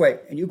comes this way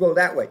and you go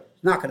that way,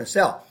 it's not going to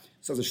sell.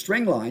 So the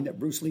string line that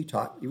Bruce Lee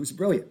taught, he was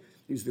brilliant.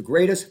 He was the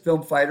greatest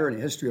film fighter in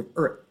the history of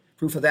Earth.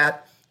 Proof of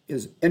that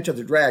is Enter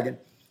the Dragon,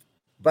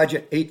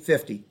 budget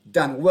 $850,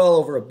 done well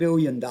over $1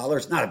 billion.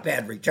 Not a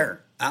bad return,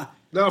 huh?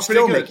 No,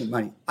 still pretty good. making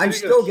money. I'm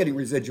still getting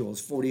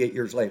residuals 48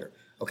 years later.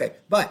 Okay,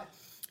 but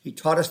he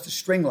taught us the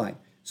string line.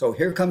 So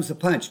here comes the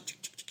punch.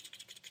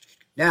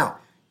 Now,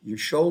 your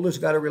shoulders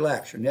got to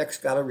relax, your neck's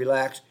got to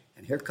relax,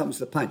 and here comes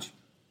the punch.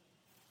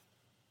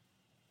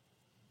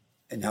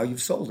 And now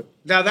you've sold it.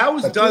 Now, that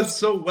was done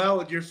so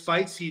well in your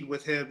fight scene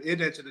with him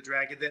in Enter the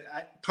Dragon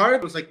that part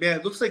of it was like, man,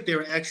 it looks like they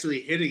were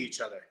actually hitting each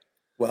other.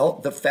 Well,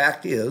 the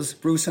fact is,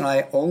 Bruce and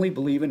I only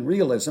believe in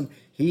realism.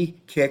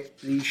 He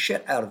kicked the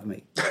shit out of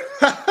me.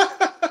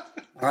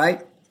 All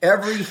right?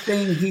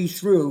 Everything he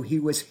threw, he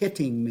was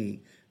hitting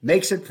me.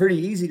 Makes it pretty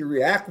easy to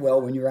react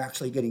well when you're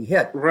actually getting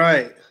hit.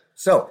 Right.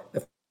 So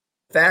the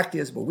fact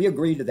is, well, we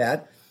agreed to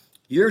that.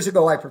 Years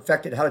ago, I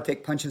perfected how to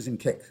take punches and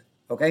kicks,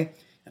 okay?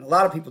 And a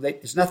lot of people,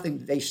 it's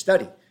nothing they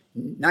study.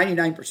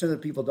 99% of the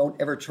people don't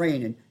ever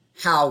train in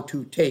how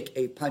to take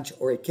a punch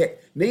or a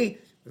kick. Me,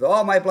 with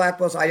all my black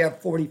belts, I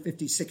have 40,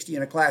 50, 60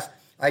 in a class.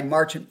 I'd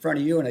march in front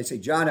of you and I'd say,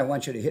 John, I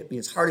want you to hit me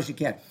as hard as you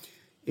can.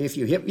 If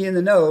you hit me in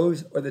the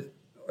nose or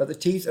the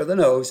teeth or the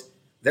nose,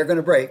 they're going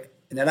to break,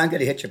 and then I'm going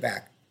to hit you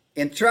back.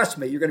 And trust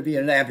me, you're going to be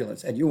in an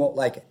ambulance, and you won't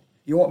like it.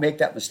 You won't make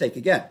that mistake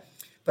again.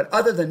 But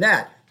other than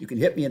that, you can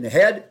hit me in the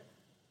head,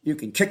 you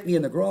can kick me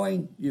in the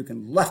groin, you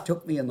can left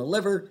hook me in the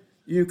liver,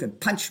 you can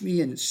punch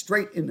me in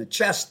straight in the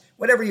chest,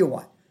 whatever you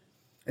want.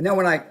 And then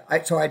when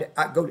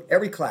I'd go to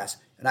every class,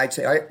 and I'd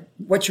say, all right,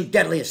 what's your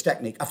deadliest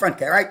technique? A front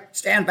kick, all right?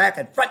 Stand back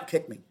and front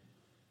kick me.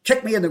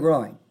 Kick me in the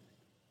groin.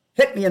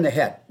 Hit me in the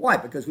head. Why?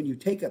 Because when you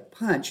take a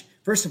punch,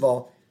 first of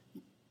all,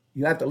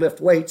 you have to lift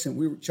weights,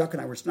 and Chuck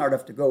and I were smart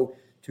enough to go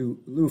to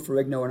Lou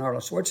Ferrigno and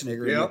Arnold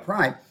Schwarzenegger in their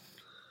prime.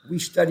 We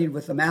studied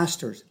with the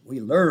masters. We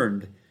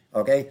learned,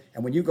 okay?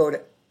 And when you go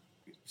to,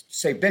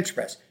 say, bench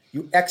press,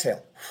 you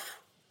exhale,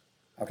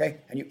 okay?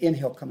 And you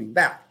inhale coming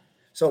back.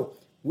 So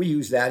we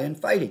use that in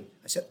fighting.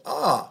 I said,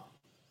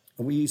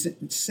 and we use it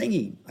in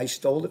singing. I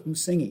stole it from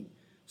singing.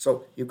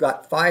 So you've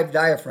got 5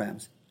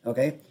 diaphragms,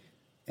 okay?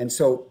 And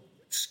so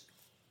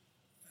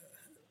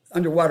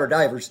underwater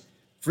divers,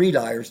 free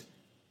divers,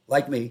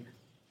 like me,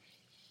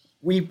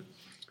 we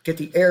get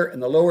the air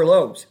in the lower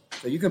lobes.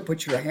 So you can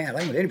put your hand, I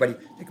don't want anybody,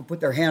 they can put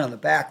their hand on the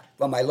back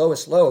on my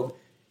lowest lobe,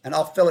 and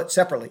I'll fill it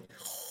separately.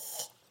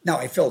 Now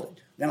I filled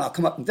it. Then I'll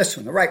come up in this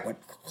one, the right one.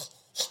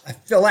 I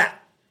fill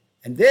that.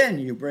 And then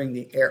you bring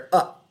the air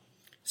up.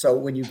 So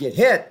when you get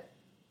hit,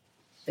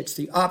 it's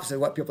the opposite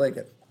of what people think.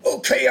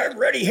 Okay, I'm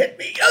ready, hit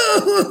me.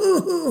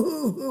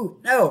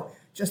 No,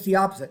 just the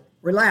opposite.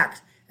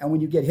 Relax. And when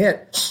you get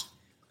hit,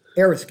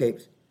 air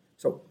escapes.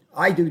 So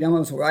I do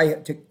demos where I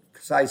take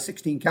size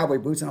 16 cowboy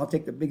boots, and I'll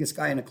take the biggest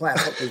guy in the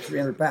class, hopefully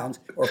 300 pounds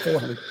or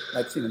 400,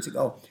 like Steven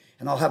Seagal,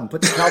 and I'll have him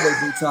put the cowboy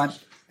boots on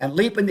and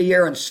leap in the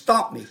air and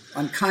stomp me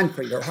on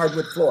concrete or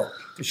hardwood floor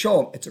to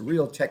show him it's a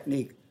real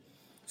technique.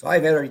 So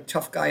I've had every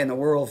tough guy in the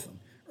world, from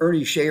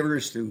Ernie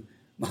Shavers to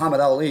Muhammad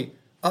Ali,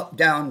 up,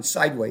 down,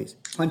 sideways,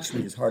 punch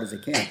me as hard as they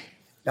can.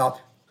 Now,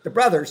 the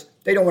brothers,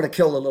 they don't want to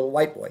kill the little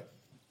white boy,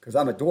 because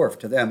I'm a dwarf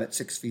to them at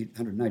 6 feet,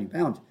 190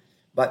 pounds.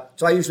 But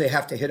so I usually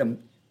have to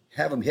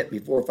have them hit me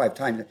 4 or 5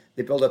 times.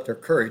 They build up their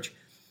courage.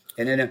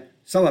 And then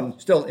some of them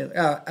still,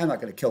 I'm not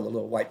going to kill the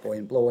little white boy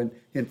and blow him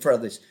in front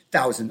of this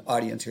 1,000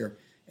 audience here.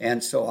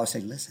 And so I'll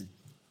say, listen,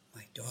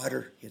 my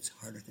daughter hits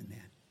harder than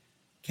that.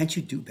 Can't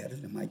you do better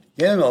than my?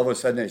 Then all of a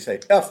sudden they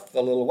say, F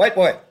the little white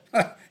boy.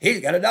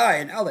 He's got to die.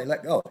 And now they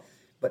let go.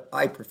 But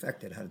I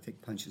perfected how to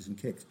take punches and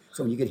kicks.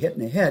 So when you get hit in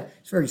the head,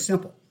 it's very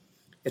simple.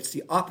 It's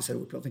the opposite of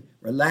what people think.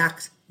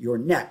 Relax your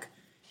neck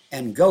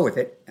and go with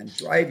it and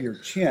drive your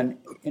chin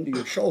into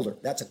your shoulder.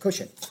 That's a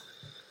cushion.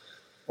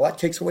 Well, that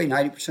takes away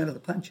 90% of the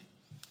punch.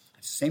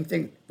 It's the same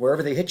thing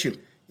wherever they hit you.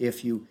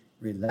 If you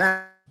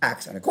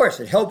relax, and of course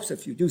it helps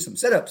if you do some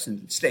sit-ups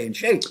and stay in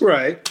shape.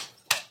 Right.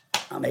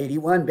 I'm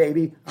 81,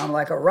 baby. I'm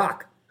like a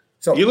rock.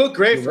 So you look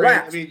great for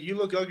relax. I mean, you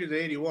look younger than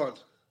 81.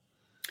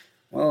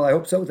 Well, I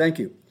hope so. Thank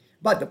you.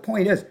 But the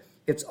point is,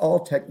 it's all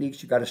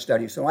techniques you got to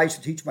study. So I used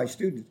to teach my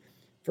students.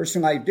 First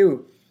thing I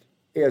do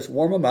is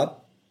warm them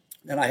up.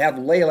 Then I have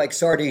them lay like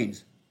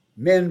sardines.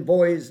 Men,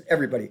 boys,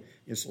 everybody.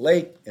 Just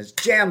lay as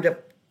jammed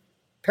up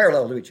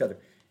parallel to each other.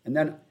 And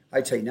then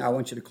I'd say, now I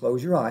want you to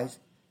close your eyes,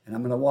 and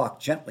I'm going to walk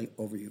gently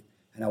over you.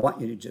 And I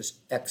want you to just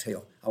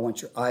exhale. I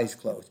want your eyes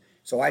closed.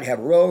 So I'd have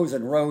rows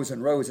and rows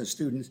and rows of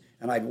students,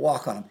 and I'd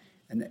walk on them.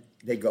 And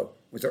they'd go,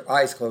 with their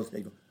eyes closed,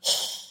 they'd go,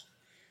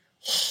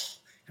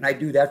 and I'd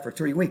do that for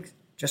 3 weeks,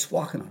 just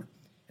walking on them.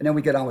 And then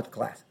we get on with the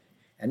class.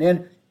 And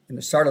then in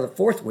the start of the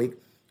 4th week,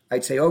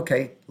 I'd say,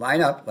 okay,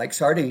 line up like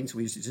sardines.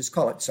 We used to just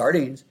call it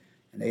sardines.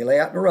 And they lay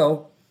out in a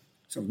row.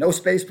 So no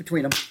space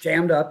between them,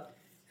 jammed up.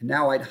 And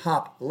now I'd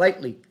hop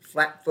lightly,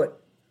 flat foot.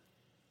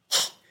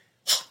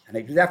 And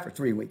I'd do that for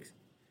 3 weeks.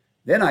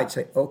 Then I'd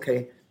say,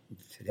 okay,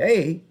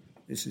 today,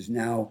 this is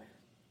now,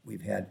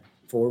 we've had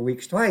 4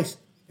 weeks twice.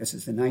 This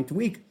is the 9th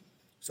week.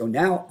 So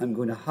now I'm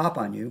going to hop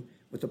on you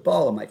with the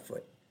ball of my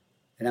foot.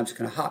 And I'm just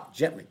going to hop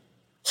gently.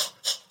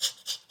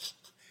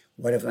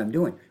 Whatever I'm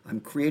doing, I'm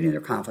creating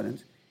their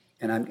confidence.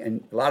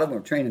 And a lot of them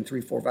are training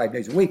 3, 4, 5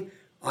 days a week.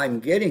 I'm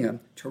getting them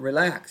to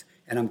relax.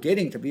 And I'm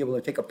getting to be able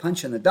to take a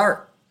punch in the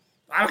dark.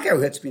 I don't care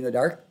who hits me in the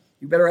dark.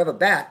 You better have a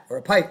bat or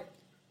a pipe.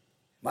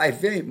 My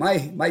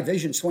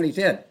vision's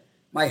 2010.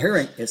 My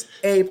hearing is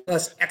A+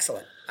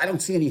 excellent. I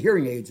don't see any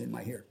hearing aids in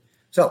my ear.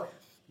 So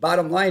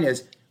bottom line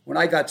is, when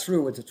I got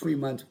through with the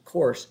 3-month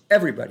course,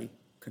 everybody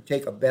could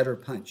take a better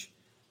punch.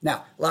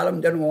 Now, a lot of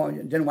them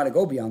didn't want to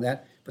go beyond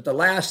that, but the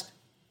last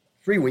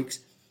 3 weeks,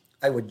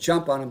 I would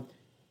jump on them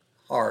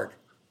hard,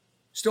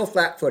 still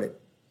flat-footed.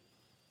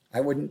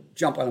 I wouldn't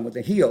jump on them with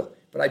the heel,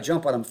 but I'd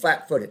jump on them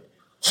flat-footed.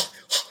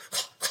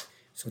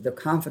 So the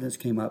confidence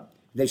came up.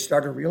 They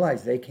started to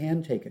realize they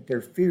can take it.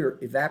 Their fear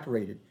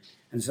evaporated.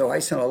 And so I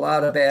sent a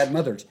lot of bad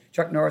mothers.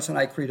 Chuck Norris and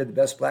I created the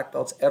best black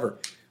belts ever.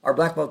 Our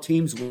black belt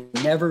teams were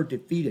never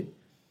defeated.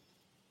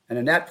 And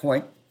at that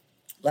point,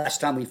 last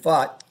time we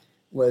fought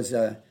was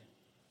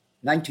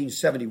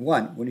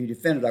 1971 when we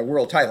defended our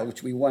world title,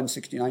 which we won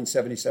 69,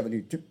 70,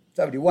 72,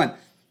 71.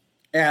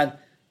 And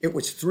it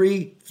was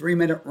 3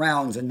 3-minute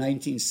rounds in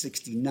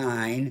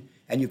 1969,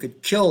 and you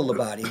could kill the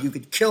body, you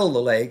could kill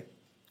the leg,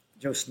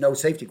 just no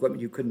safety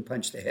equipment, you couldn't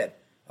punch the head,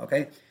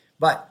 okay?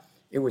 But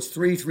it was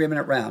 3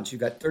 3-minute rounds. You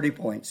got 30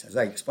 points, as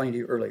I explained to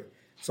you earlier.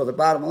 So the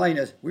bottom line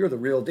is, we were the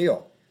real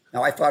deal.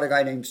 Now, I fought a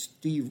guy named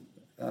Steve,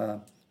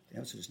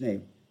 what's his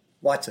name?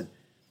 Watson.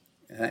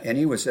 And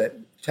he was a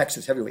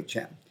Texas heavyweight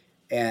champ.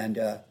 And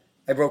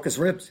I broke his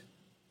ribs.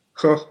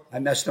 Huh. I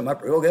messed him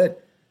up real good,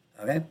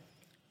 okay?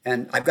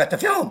 And I've got the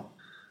film.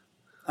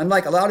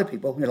 Unlike a lot of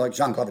people, like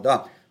Jean-Claude Van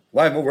Damme,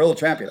 well, I'm a world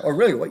champion. Oh,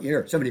 really? What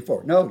year?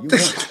 74. No, you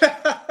weren't.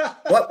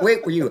 What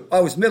weight were you?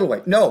 I was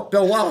middleweight. No,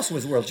 Bill Wallace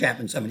was world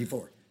champion in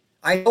 74.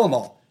 I know them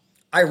all.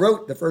 I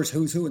wrote the first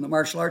Who's Who in the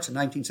martial arts in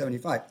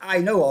 1975. I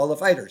know all the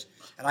fighters.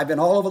 And I've been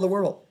all over the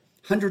world,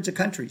 hundreds of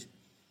countries.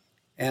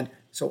 And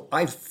so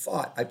I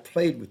fought. I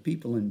played with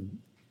people in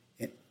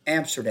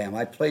Amsterdam.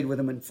 I played with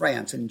them in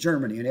France and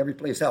Germany and every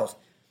place else.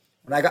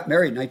 When I got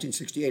married in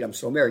 1968, I'm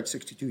still married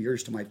 62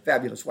 years to my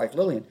fabulous wife,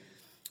 Lillian.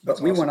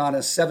 But we went on a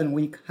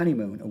 7-week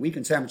honeymoon, a week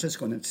in San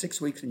Francisco and then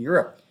 6 weeks in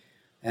Europe.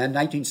 And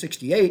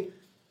 1968,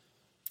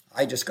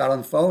 I just got on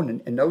the phone.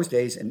 And in those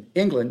days, in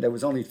England, there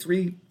was only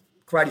 3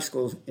 karate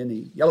schools in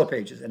the Yellow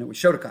Pages, and it was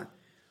Shotokan.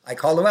 I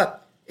called them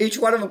up. Each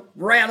one of them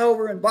ran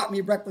over and bought me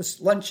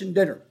breakfast, lunch, and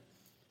dinner.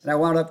 And I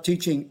wound up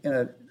teaching in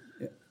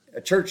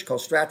a church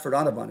called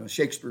Stratford-on-Avon. It was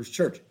Shakespeare's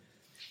church.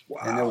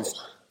 Wow. And there was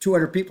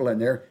 200 people in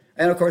there.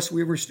 And, of course,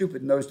 we were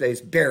stupid in those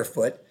days,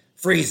 barefoot,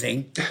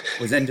 freezing.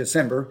 It was in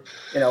December,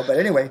 But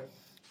anyway,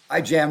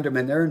 I jammed them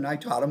in there, and I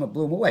taught them and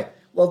blew them away.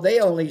 Well, they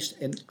only,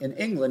 in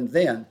England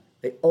then,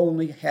 they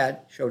only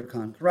had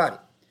Shotokan karate.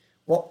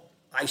 Well,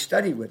 I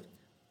studied with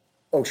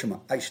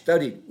Oshima. I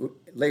studied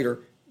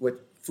later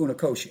with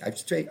Funakoshi.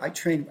 I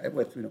trained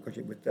with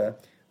Funakoshi with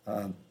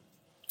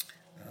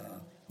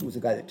who was the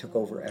guy that took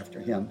over after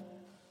him?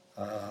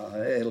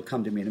 It'll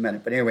come to me in a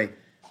minute. But anyway,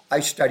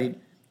 I studied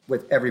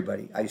with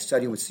everybody. I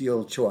studied with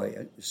Seo Choi.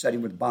 I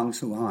studied with Bang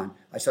Soo-han.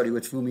 I studied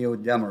with Fumio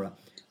Demura.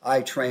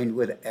 I trained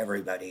with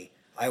everybody.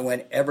 I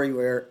went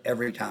everywhere,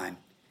 every time.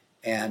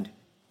 And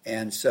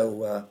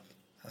so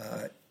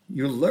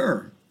you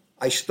learn.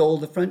 I stole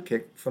the front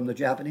kick from the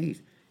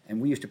Japanese. And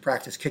we used to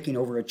practice kicking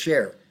over a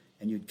chair.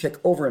 And you'd kick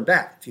over and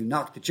back. If you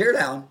knocked the chair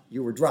down,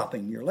 you were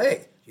dropping your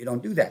leg. You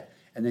don't do that.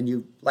 And then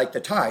you, like the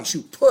Thais,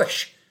 you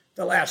push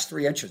the last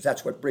 3 inches.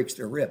 That's what breaks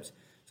their ribs.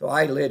 So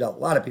I laid a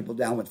lot of people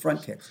down with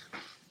front kicks.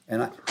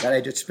 And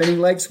I did spinning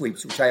leg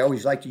sweeps, which I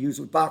always like to use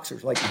with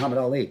boxers like Muhammad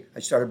Ali. I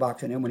started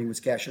boxing him when he was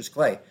Cassius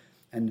Clay.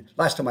 And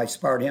last time I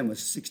sparred him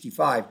was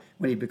 65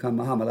 when he'd become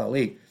Muhammad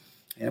Ali.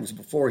 And it was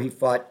before he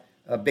fought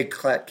Big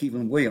Clat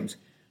Kevin Williams.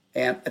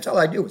 And that's all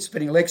I do with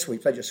spinning leg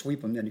sweeps. I just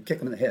sweep them and then kick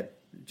them in the head.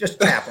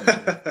 Just tap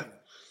them.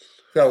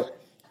 So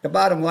the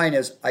bottom line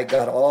is I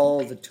got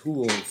all the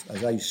tools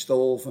as I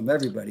stole from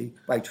everybody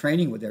by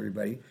training with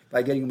everybody,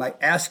 by getting my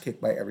ass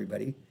kicked by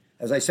everybody.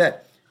 As I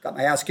said, got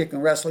my ass kicked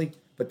in wrestling,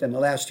 but then the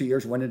last 2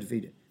 years went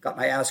undefeated. Got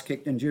my ass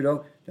kicked in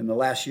judo, then the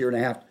last year and a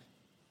half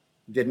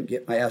didn't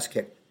get my ass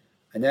kicked.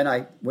 And then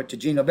I went to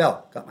Gina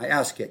Bell, got my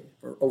ass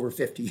kicked for over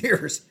 50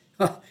 years.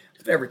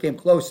 Never came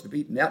close to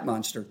beating that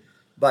monster.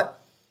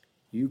 But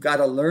you got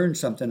to learn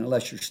something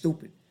unless you're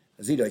stupid.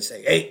 As he'd always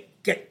say, hey,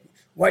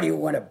 Why do you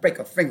want to break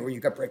a finger when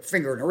you can break a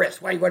finger and a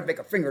wrist? Why do you want to break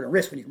a finger and a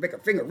wrist when you can break a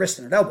finger, wrist,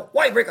 and an elbow?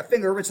 Why break a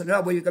finger, wrist, and an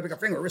elbow when you can break a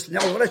finger, wrist, and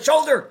an elbow with a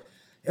shoulder?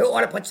 They don't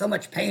want to put so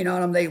much pain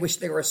on them. They wish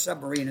they were a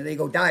submarine and they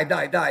go dive,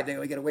 dive, dive. They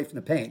only get away from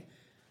the pain.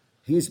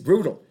 He's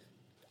brutal.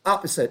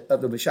 Opposite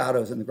of the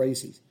Machados and the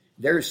Gracies.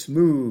 They're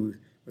smooth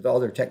with all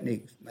their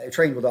techniques. I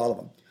trained with all of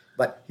them.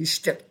 But he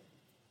stick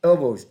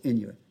elbows in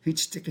you. He'd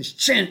stick his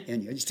chin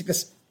in you. He'd stick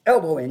his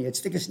elbow in you. He'd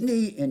stick his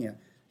knee in you.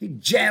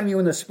 He'd jam you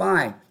in the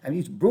spine. I mean,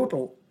 he's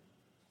brutal.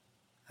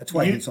 That's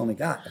why he's only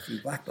got a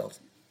few black belts.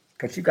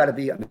 Because you got to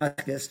be a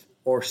masochist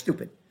or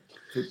stupid.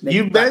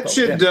 You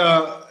mentioned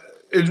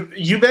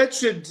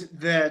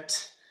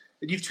that,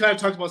 and you've kind of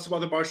talked about some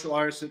other martial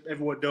artists that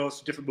everyone knows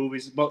from different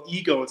movies about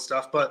ego and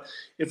stuff. But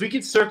if we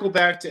could circle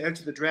back to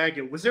Enter the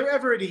Dragon, was there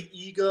ever any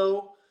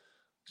ego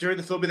during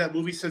the filming of that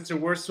movie? Since there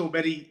were so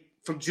many,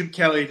 from Jim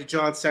Kelly to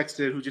John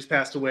Sexton, who just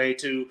passed away,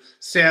 to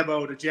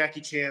Sammo to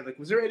Jackie Chan, like,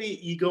 was there any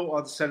ego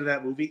on the set of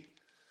that movie?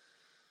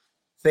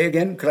 Say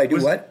again? Could I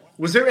do what?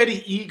 Was there any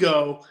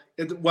ego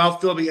while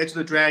filming Enter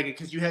the Dragon?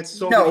 Because you had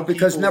so many people. No,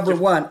 because number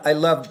one, I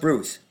loved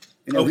Bruce.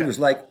 He was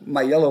like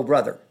my yellow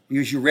brother. He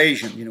was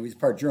Eurasian. He's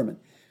part German.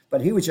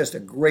 But he was just a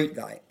great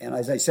guy. And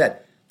as I said,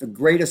 the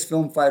greatest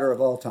film fighter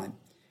of all time.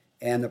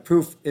 And the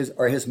proof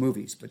are his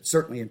movies, but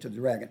certainly Enter the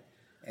Dragon.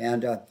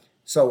 And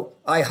so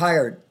I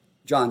hired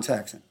John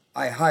Saxon.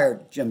 I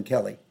hired Jim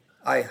Kelly.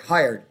 I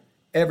hired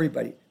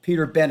everybody.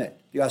 Peter Bennett,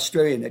 the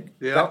Australian that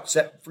got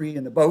set free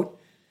in the boat.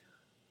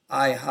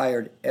 I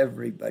hired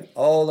everybody.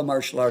 All the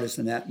martial artists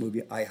in that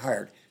movie I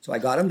hired. So I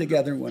got them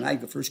together when I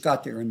first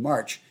got there in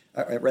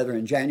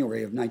in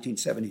January of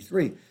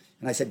 1973.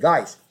 And I said,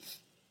 guys,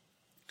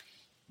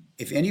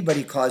 if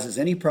anybody causes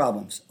any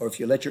problems or if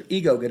you let your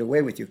ego get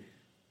away with you,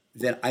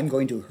 then I'm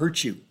going to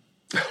hurt you.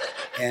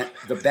 And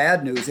the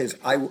bad news is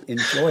I will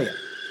enjoy it.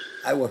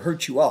 I will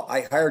hurt you all.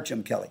 I hired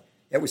Jim Kelly.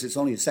 That was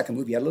only his second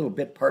movie. He had a little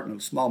bit part in a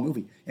small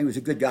movie, and he was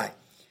a good guy.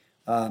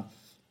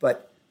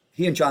 But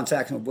he and John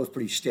Saxon were both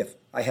pretty stiff.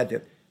 I had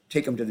to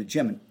take him to the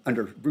gym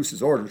under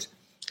Bruce's orders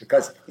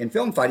because in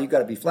film fighting, you've got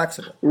to be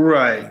flexible.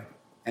 Right.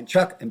 And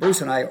Chuck and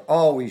Bruce and I are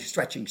always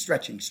stretching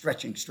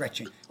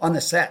on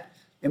the set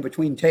in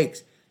between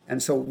takes.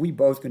 And so we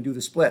both can do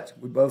the splits.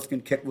 We both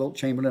can kick Wilt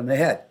Chamberlain in the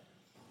head.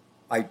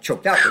 I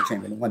choked out Wilt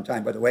Chamberlain one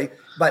time, by the way.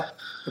 But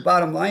the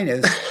bottom line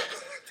is,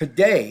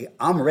 today,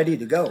 I'm ready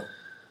to go.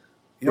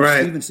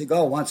 Right. Steven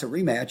Seagal wants a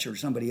rematch or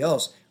somebody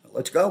else.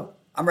 Let's go.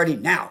 I'm ready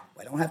now.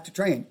 I don't have to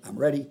train. I'm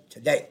ready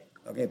today.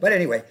 Okay. But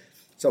anyway,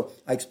 so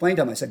I explained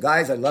to him. I said,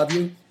 guys, I love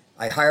you.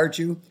 I hired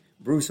you.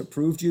 Bruce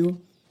approved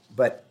you.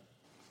 But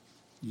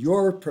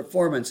your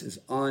performance is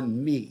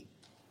on me.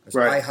 Because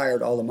I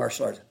hired all the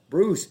martial arts.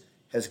 Bruce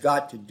has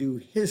got to do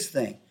his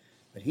thing.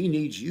 But he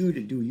needs you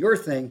to do your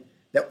thing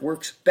that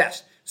works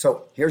best.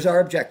 So here's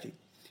our objective.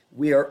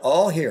 We are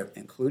all here,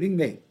 including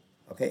me.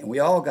 Okay. And we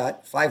all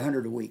got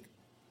 $500 a week.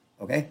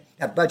 Okay,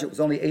 that budget was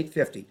only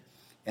 $850,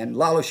 and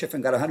Lalo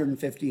Schifrin got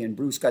 $150, and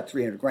Bruce got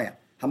 $300,000.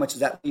 How much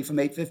does that leave from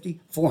 $850?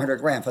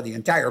 $400,000 for the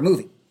entire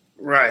movie.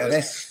 Right.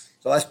 Okay,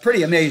 so that's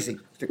pretty amazing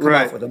to come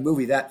up with a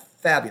movie that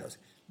fabulous.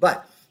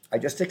 But I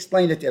just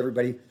explained it to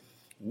everybody.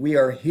 We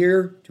are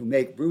here to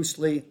make Bruce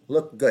Lee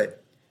look good.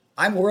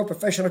 I'm world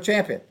professional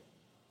champion.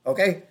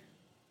 Okay,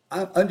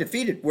 I'm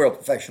undefeated world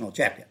professional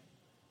champion,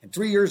 and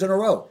 3 years in a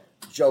row.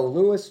 Joe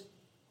Louis,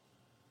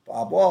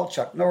 Bob Wall,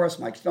 Chuck Norris,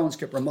 Mike Stone,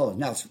 Skipper Mullen.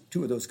 Now,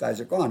 two of those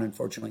guys are gone,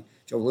 unfortunately.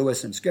 Joe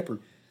Louis and Skipper.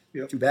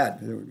 Yep. Too bad.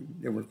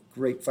 They were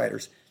great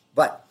fighters.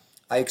 But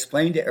I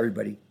explained to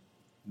everybody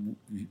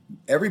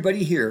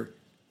here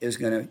is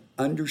going to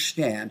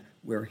understand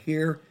we're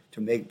here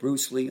to make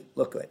Bruce Lee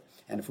look good.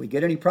 And if we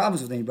get any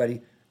problems with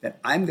anybody, then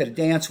I'm going to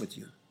dance with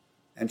you.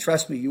 And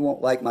trust me, you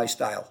won't like my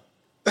style.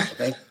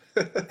 Okay?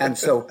 And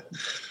so,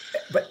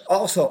 but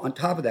also on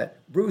top of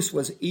that, Bruce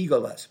was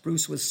egoless.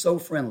 Bruce was so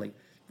friendly.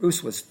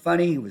 Bruce was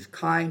funny. He was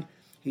kind.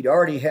 He'd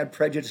already had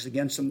prejudice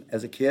against him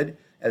as a kid,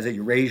 as a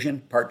Eurasian,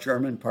 part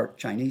German, part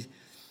Chinese.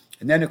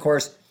 And then, of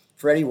course,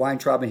 Freddie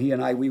Weintraub and he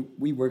and I, we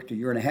worked a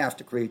year and a half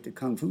to create the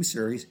Kung Fu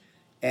series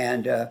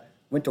and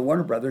went to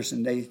Warner Brothers,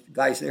 and the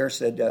guys there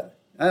said,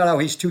 no,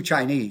 he's too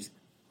Chinese.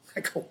 I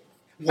go,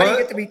 how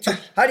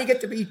do you get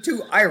to be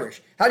too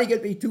Irish? How do you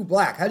get to be too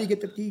black? How do you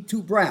get to be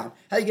too brown?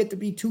 How do you get to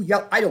be too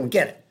yellow? I don't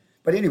get it.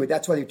 But anyway,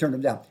 that's why they turned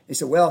him down. They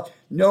said, well,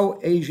 no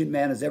Asian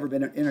man has ever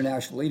been an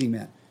international leading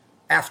man.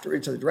 After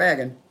Enter the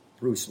Dragon,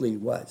 Bruce Lee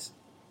was.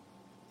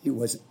 He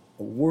was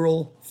a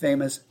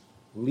world-famous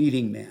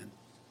leading man.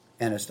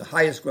 And it's the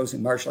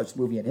highest-grossing martial arts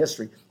movie in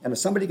history. And if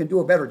somebody can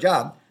do a better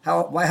job,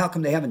 how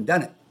come they haven't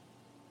done it?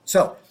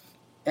 So,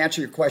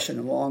 answer your question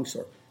in long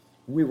story.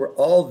 We were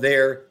all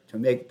there to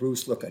make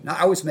Bruce look good. Now,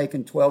 I was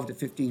making $12 to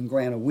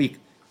 $15,000 a week.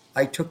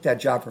 I took that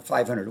job for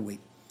 $500 a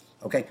week.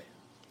 Okay?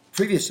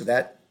 Previous to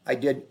that, I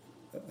did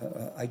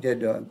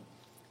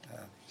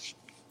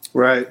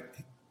right.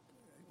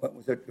 What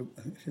was it?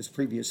 His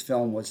previous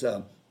film was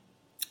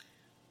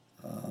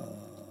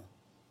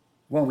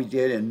one we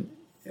did in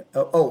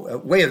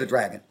Way of the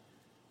Dragon.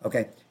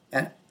 Okay,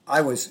 and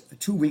I was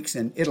 2 weeks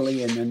in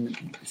Italy, and then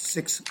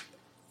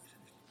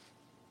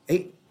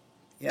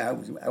Yeah,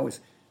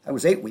 I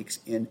was 8 weeks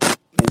in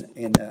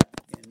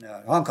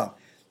Hong Kong.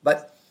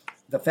 But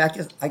the fact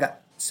is, I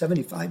got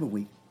 75 a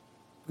week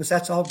because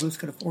that's all Bruce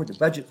could afford. The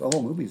budget for the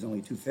whole movie is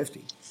only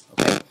 250.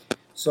 Okay,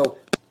 so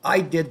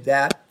I did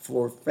that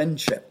for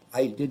friendship.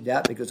 I did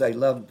that because I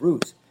loved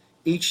Bruce.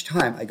 Each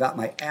time I got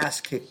my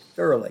ass kicked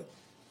thoroughly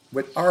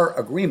with our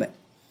agreement.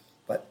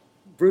 But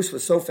Bruce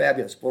was so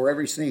fabulous for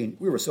every scene.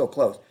 We were so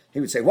close. He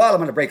would say, well, I'm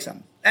going to break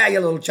something. Ah,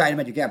 you little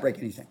Chinaman, you can't break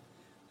anything.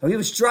 So he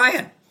was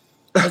trying.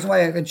 That's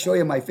why I can show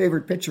you my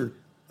favorite picture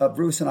of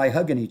Bruce and I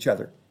hugging each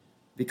other.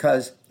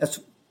 Because it's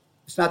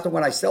not the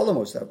one I sell the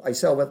most of. I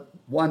sell with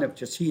one of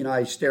just he and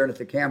I staring at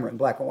the camera in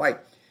black and white.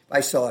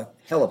 I sell a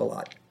hell of a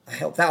lot. I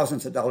held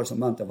thousands of dollars a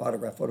month of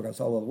autographed photographs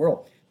all over the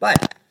world.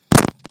 But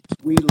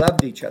we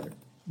loved each other.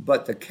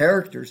 But the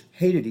characters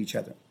hated each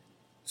other.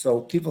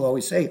 So people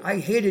always say, I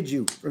hated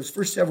you for the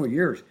first several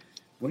years.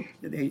 When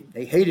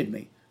they hated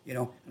me, you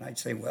know. And I'd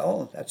say,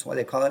 well, that's why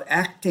they call it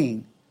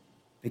acting.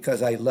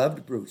 Because I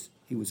loved Bruce.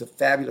 He was a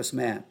fabulous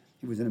man.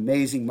 He was an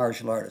amazing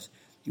martial artist.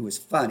 He was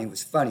fun. He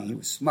was funny. He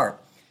was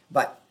smart.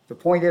 But the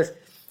point is,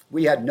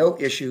 we had no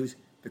issues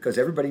because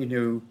everybody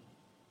knew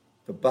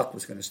the buck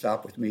was going to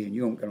stop with me and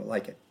you weren't going to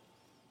like it.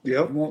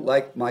 Yep. You won't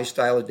like my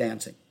style of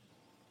dancing.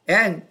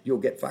 And you'll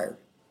get fired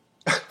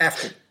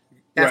after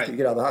Right. you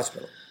get out of the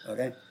hospital.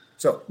 Okay?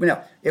 So, you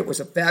know, it was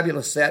a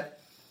fabulous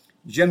set.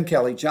 Jim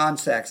Kelly, John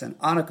Saxon,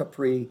 Anna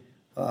Capri,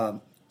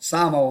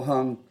 Sammo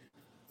Hung,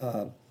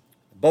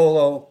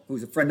 Bolo,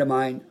 who's a friend of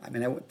mine. I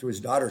mean, I went to his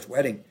daughter's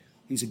wedding.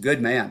 He's a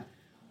good man.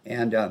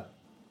 And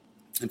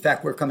in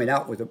fact, we're coming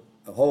out with a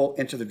whole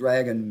Into the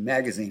Dragon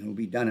magazine. It'll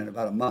be done in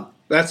about a month.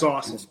 That's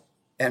awesome.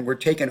 And we're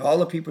taking all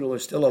the people who are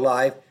still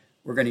alive.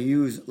 We're going to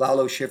use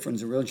Lalo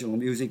Schifrin's original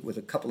music with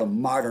a couple of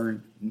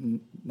modern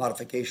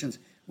modifications,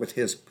 with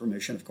his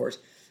permission, of course.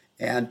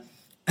 And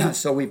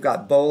so we've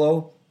got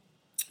Bolo,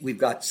 we've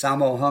got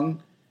Sammo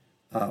Hung,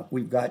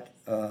 we've got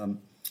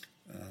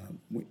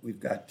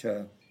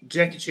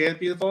Jackie Chan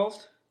be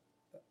involved?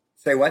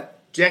 say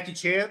what? Jackie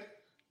Chan?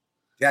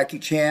 Jackie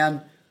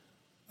Chan,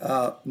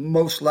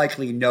 most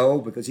likely no,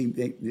 because he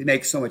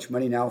makes so much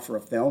money now for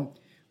a film.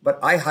 But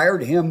I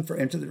hired him for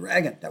Into the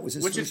Dragon. That was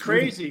his Which is first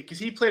movie. crazy because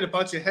he played a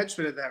bunch of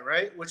henchmen in that,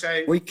 right?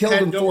 We killed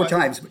had him no 4 idea.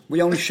 times.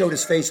 We only showed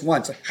his face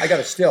once. I got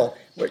a still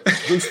where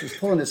Bruce was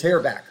pulling his hair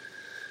back.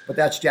 But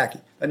that's Jackie.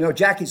 I know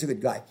Jackie's a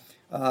good guy.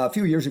 A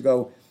few years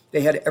ago,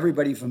 they had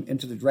everybody from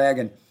Into the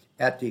Dragon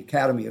at the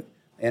Academy,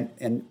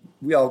 and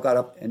we all got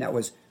up, and that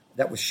was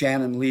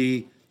Shannon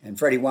Lee and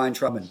Freddie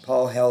Weintraub and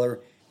Paul Heller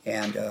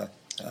and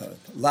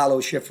Lalo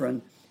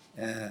Schifrin.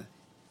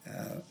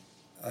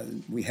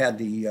 We had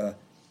the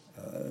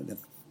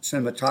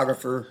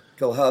cinematographer,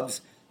 Phil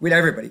Hubbs. We had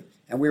everybody.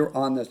 And we were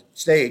on the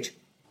stage,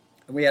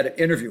 and we had an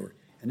interviewer,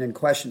 and then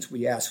questions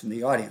we asked from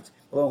the audience.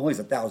 Well, only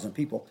 1,000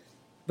 people.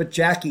 But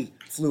Jackie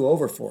flew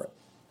over for it.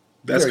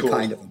 That's Very cool.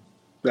 kind of him.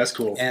 That's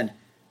cool. And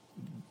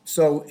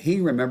so he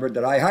remembered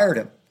that I hired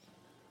him.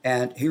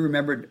 And he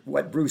remembered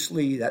what Bruce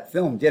Lee, that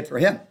film, did for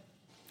him.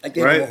 It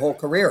gave him Right. a whole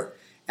career.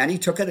 And he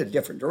took it a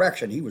different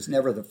direction. He was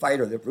never the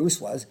fighter that Bruce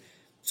was.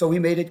 So he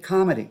made it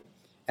comedy.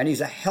 And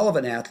he's a hell of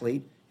an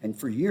athlete. And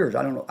for years,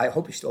 I don't know, I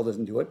hope he still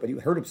doesn't do it, but he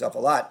hurt himself a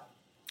lot,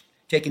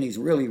 taking these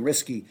really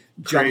risky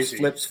jumps, Crazy.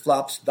 flips,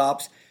 flops,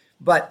 stops.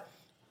 But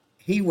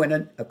he went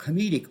a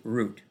comedic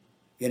route,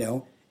 you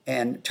know,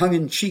 and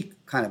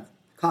tongue-in-cheek kind of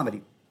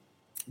comedy.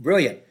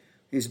 Brilliant.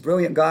 He's a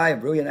brilliant guy, a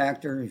brilliant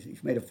actor.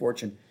 He's made a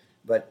fortune.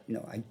 But, you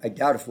know, I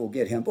doubt if we'll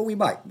get him. But we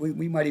might.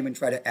 We might even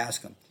try to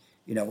ask him.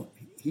 You know,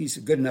 he's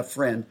a good enough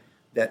friend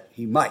that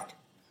he might.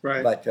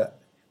 Right.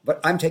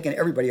 But I'm taking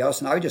everybody else.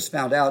 And I just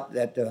found out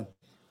that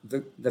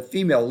the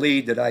female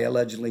lead that I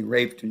allegedly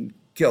raped and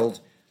killed,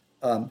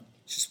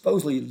 she's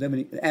supposedly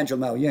living, Angela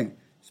Mao Ying,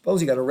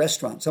 supposedly got a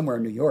restaurant somewhere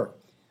in New York.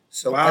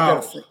 So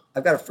Wow.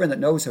 I've got a friend that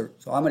knows her.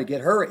 So I'm going to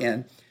get her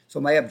in. So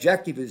my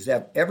objective is to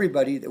have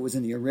everybody that was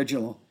in the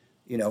original,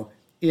 you know,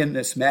 in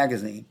this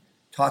magazine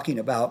talking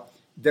about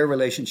their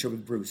relationship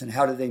with Bruce and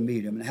how did they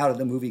meet him and how did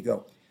the movie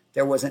go.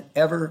 There wasn't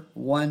ever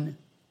one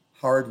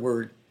hard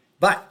word.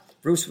 But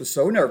Bruce was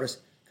so nervous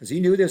because he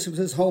knew this was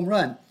his home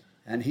run,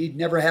 and he'd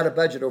never had a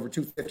budget over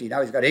 $250.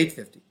 Now he's got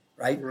 $850,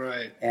 right?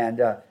 Right.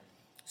 And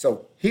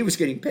so he was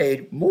getting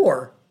paid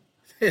more.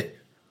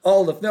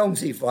 All the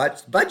films he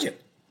fought,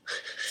 budget.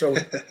 So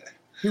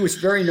he was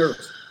very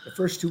nervous. The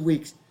first 2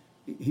 weeks,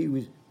 he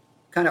was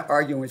kind of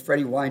arguing with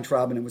Freddie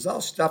Weintraub, and it was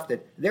all stuff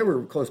that they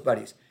were close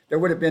buddies. There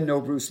would have been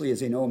no Bruce Lee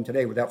as they know him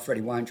today without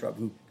Freddie Weintraub,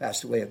 who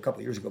passed away a couple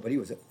of years ago, but he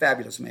was a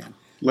fabulous man.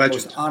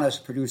 Legend. Most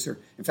honest producer.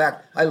 In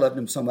fact, I loved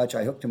him so much,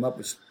 I hooked him up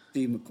with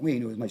Steve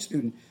McQueen, who was my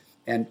student,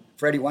 and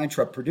Freddie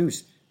Weintraub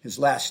produced his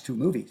last 2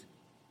 movies.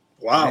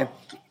 Wow. Okay?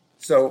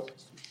 So,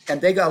 and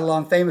they got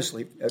along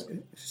famously.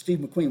 Steve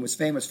McQueen was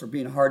famous for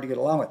being hard to get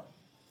along with.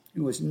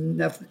 He was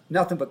nothing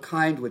but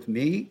kind with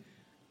me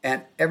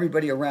and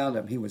everybody around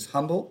him. He was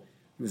humble.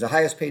 He was the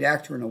highest paid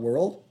actor in the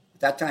world. At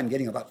that time,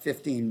 getting about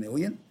 $15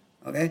 million.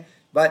 Okay?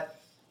 But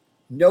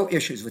no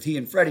issues with he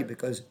and Freddie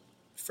because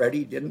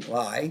Freddie didn't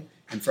lie.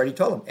 And Freddie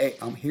told him, hey,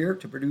 I'm here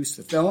to produce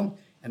the film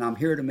and I'm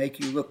here to make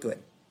you look good.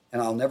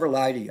 and I'll never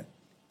lie to you.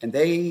 And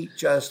they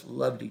just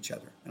loved each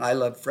other. And I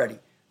loved Freddie.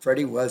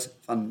 Freddie was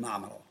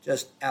phenomenal,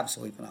 just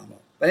absolutely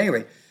phenomenal. But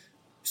anyway,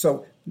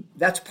 so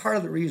that's part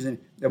of the reason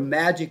the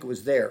magic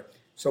was there.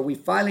 So we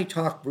finally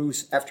talked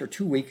Bruce after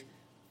 2 weeks.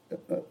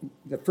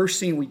 The first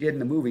scene we did in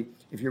the movie,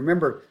 if you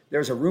remember,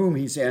 there's a room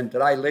he's in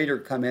that I later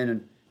come in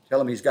and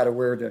tell him he's got to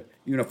wear the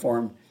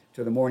uniform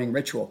to the morning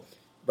ritual.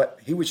 But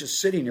he was just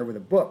sitting there with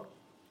a book,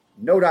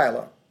 no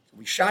dialogue. So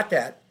we shot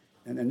that,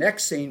 and the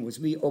next scene was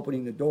me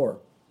opening the door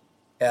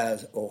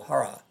as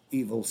O'Hara,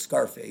 evil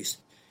Scarface.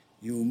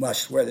 You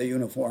must wear the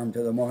uniform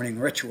to the morning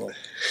ritual.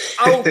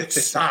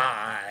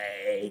 Outside!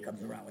 He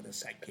comes around with a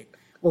sidekick.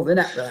 Well, then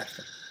that relaxed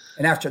him.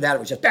 And after that, it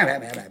was just bam,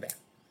 bam, bam, bam, bam.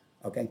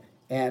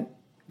 Okay?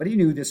 But he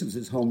knew this was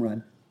his home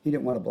run. He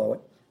didn't want to blow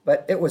it.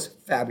 But it was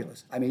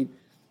fabulous. I mean,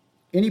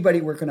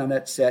 anybody working on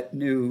that set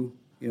knew,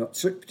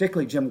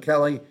 particularly Jim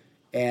Kelly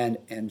and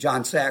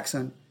John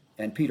Saxon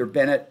and Peter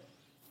Bennett,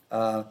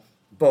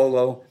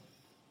 Bolo.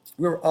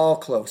 We were all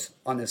close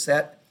on the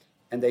set,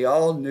 and they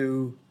all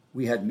knew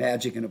we had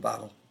magic in a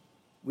bottle.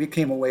 We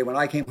came away, when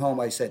I came home,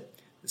 I said,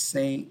 this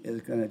thing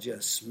is going to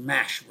just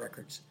smash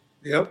records.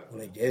 Yep.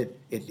 Well, it did.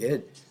 It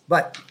did.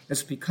 But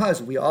it's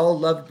because we all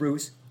loved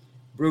Bruce.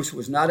 Bruce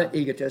was not an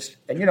egotist.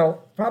 And,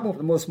 probably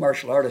for most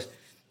martial artists,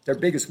 their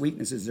biggest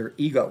weakness is their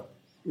ego.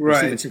 Right.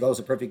 Steven Seagal is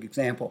a perfect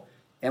example.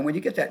 And when you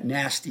get that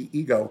nasty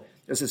ego,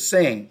 there's a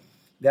saying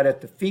that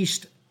at the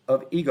feast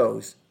of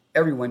egos,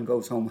 everyone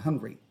goes home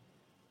hungry.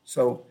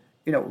 So,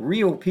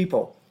 real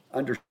people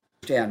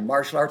understand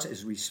martial arts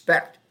is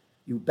respect.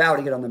 You bow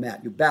to get on the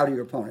mat. You bow to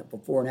your opponent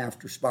before and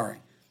after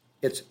sparring.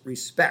 It's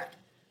respect.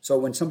 So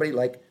when somebody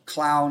like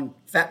clown,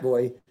 fat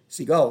boy,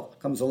 Seagal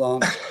comes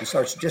along and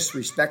starts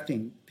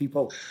disrespecting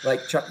people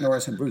like Chuck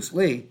Norris and Bruce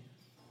Lee,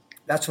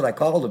 that's what I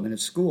called him in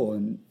his school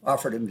and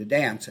offered him to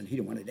dance, and he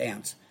didn't want to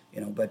dance,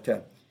 But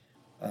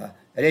at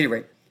any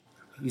rate,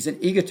 he's an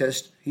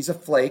egotist. He's a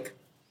flake.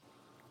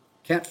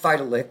 Can't fight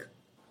a lick,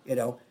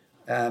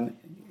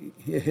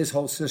 His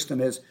whole system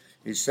is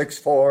he's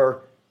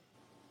 6'4",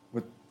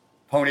 with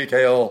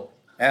ponytail,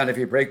 and if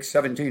he breaks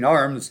 17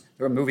 arms,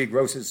 the movie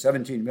grosses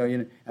 $17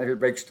 million, and if he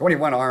breaks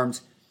 21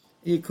 arms,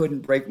 he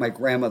couldn't break my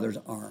grandmother's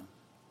arm.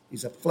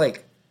 He's a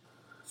flake.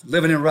 He's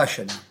living in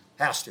Russia now.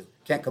 Has to.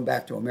 Can't come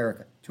back to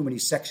America. Too many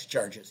sex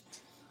charges.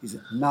 He's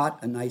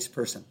not a nice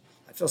person.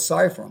 I feel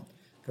sorry for him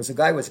because the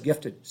guy was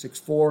gifted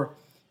 6'4".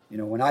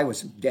 When I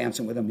was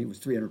dancing with him, he was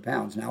 300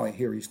 pounds. Now I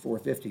hear he's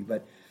 450.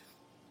 But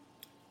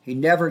he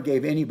never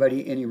gave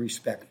anybody any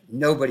respect.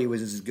 Nobody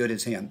was as good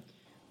as him.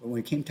 But when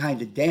it came time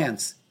to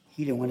dance,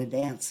 he didn't want to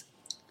dance.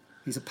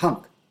 He's a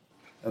punk.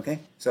 Okay?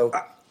 So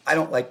I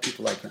don't like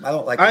people like him. I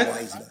don't like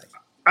wise guys.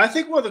 I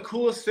think one of the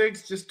coolest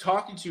things just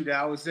talking to you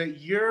now is that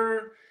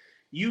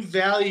you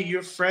value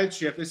your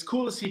friendship. It's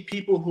cool to see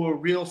people who are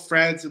real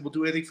friends and will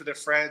do anything for their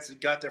friends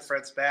and got their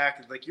friends back.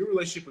 And like your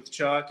relationship with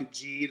Chuck and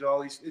Gene and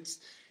all these,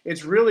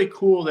 it's really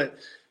cool that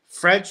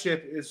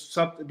friendship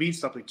means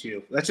something to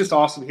you. That's just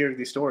awesome hearing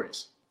these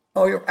stories.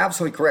 Oh, you're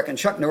absolutely correct. And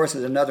Chuck Norris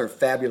is another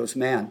fabulous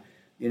man.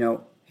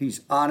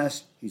 He's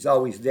honest. He's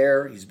always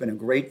there. He's been a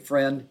great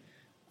friend.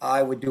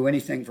 I would do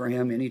anything for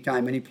him,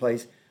 anytime, any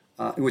place.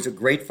 He was a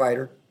great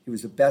fighter. He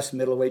was the best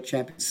middleweight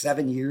champion,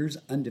 7 years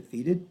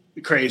undefeated.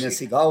 Crazy. And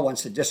Seagal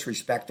wants to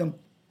disrespect him.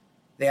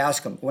 They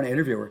ask him, one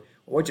interviewer,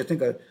 what'd you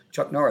think of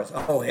Chuck Norris?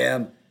 Oh,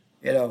 him,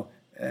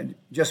 and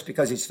just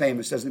because he's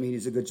famous doesn't mean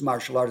he's a good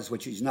martial artist,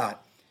 which he's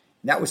not.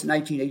 And that was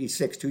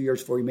 1986, 2 years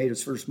before he made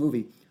his first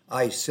movie.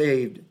 I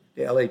saved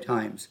the LA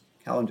Times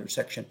calendar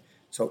section,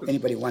 so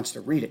anybody wants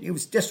to read it. He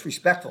was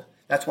disrespectful.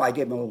 That's why I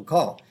gave him a little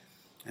call.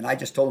 And I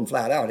just told him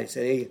flat out, I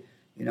said, hey,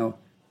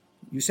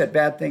 you said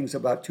bad things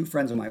about two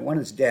friends of mine. One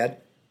is dead.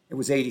 It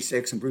was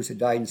 86 and Bruce had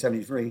died in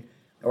 73,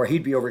 or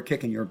he'd be over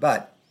kicking your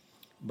butt.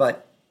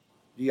 But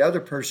the other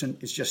person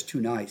is just too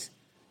nice.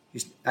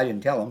 I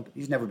didn't tell him, but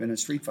he's never been in a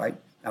street fight.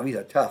 Now, he's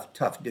a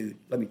tough dude,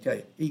 let me tell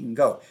you. He can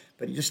go,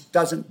 but he just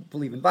doesn't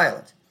believe in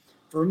violence.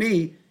 For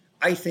me,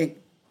 I think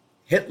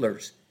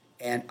Hitlers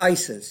and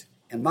ISIS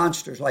and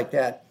monsters like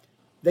that,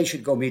 they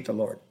should go meet the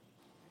Lord.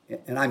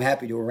 And I'm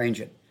happy to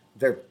arrange it.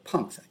 They're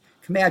punks.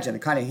 Imagine the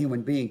kind of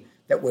human being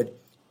that would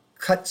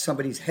cut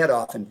somebody's head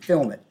off and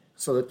film it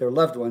so that their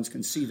loved ones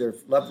can see their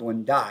loved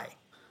one die.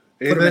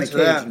 Put them in a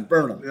cage and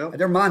burn them. Yep.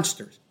 They're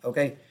monsters,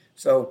 okay?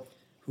 So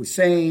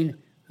Hussein,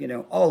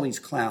 all these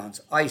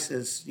clowns,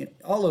 ISIS,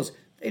 all those,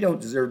 they don't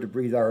deserve to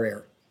breathe our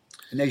air.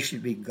 And they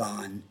should be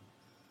gone.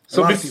 A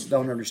lot of people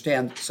don't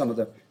understand some of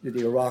the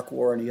Iraq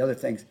War and the other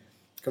things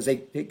because they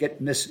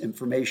get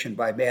misinformation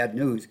by bad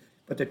news.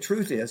 But the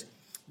truth is,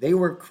 they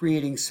were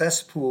creating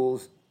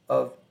cesspools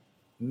of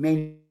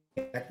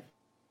maniac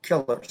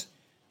killers,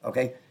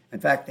 okay? In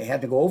fact, they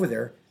had to go over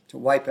there to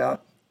wipe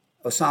out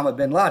Osama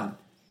bin Laden.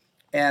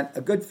 And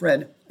a good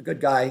friend, a good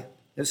guy,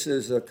 this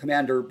is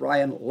Commander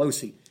Brian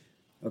Losi,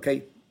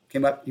 okay?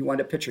 Came up, he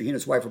wanted a picture. He and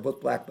his wife were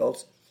both black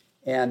belts.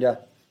 And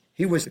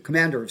he was the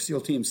commander of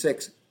SEAL Team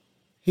 6.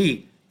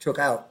 He took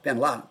out bin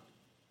Laden,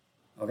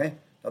 okay?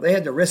 Now, they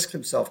had to risk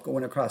themselves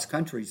going across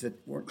countries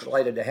that weren't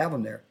delighted to have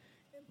him there.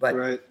 But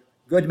right.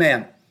 Good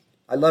man.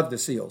 I love the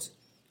SEALs.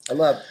 I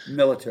love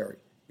military.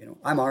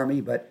 I'm Army,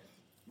 but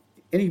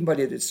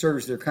anybody that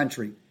serves their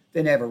country,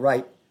 they have a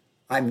right.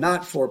 I'm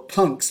not for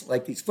punks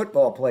like these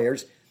football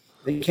players.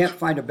 They can't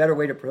find a better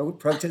way to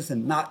protest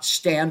than not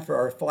stand for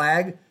our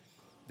flag.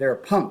 They're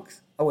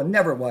punks. I will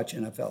never watch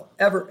NFL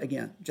ever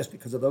again just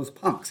because of those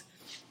punks.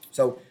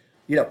 So,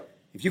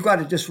 if you got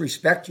to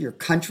disrespect your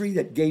country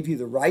that gave you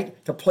the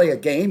right to play a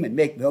game and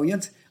make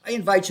millions, I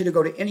invite you to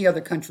go to any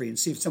other country and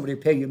see if somebody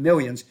will pay you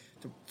millions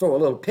to throw a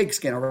little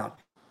pigskin around.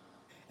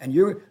 And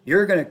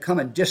you're going to come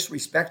and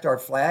disrespect our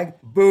flag?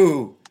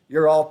 Boo!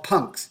 You're all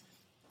punks.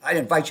 I'd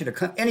invite you to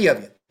come, any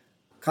of you,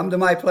 come to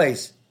my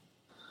place,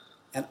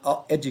 and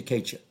I'll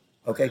educate you,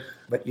 okay?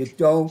 But you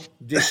don't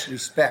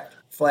disrespect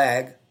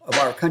flag of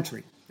our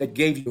country that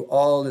gave you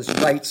all this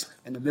rights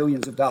and the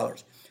millions of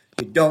dollars.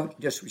 You don't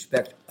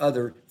disrespect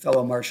other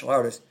fellow martial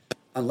artists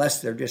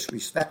unless they're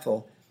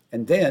disrespectful.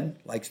 And then,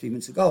 like Steven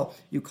Seagal,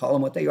 you call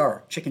them what they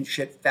are, chicken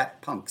shit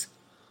fat punks.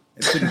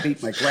 They couldn't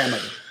beat my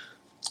grandmother.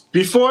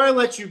 Before I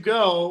let you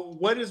go,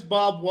 what is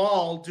Bob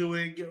Wall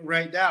doing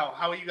right now?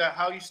 How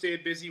are you staying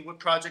busy? What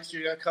projects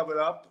you got coming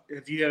up?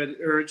 If you have an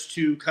urge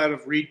to kind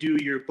of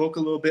redo your book a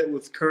little bit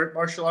with current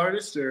martial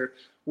artists, or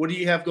what do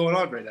you have going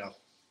on right now?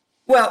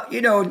 Well,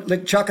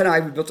 like Chuck and I,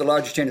 we built the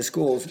largest chain of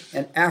schools,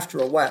 and after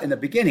a while, in the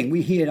beginning,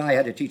 he and I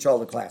had to teach all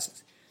the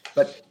classes.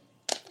 But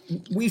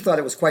we thought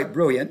it was quite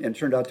brilliant and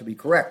turned out to be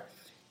correct.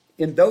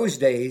 In those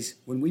days,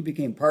 when we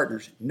became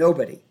partners,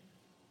 nobody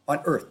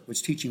on earth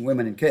was teaching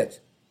women and kids.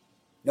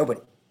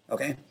 Nobody,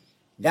 okay?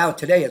 Now,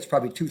 today, it's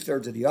probably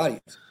 2/3 of the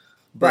audience.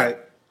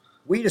 But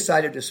we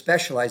decided to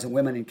specialize in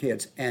women and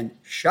kids. And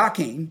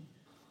shocking,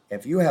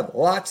 if you have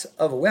lots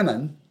of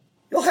women,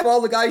 you'll have all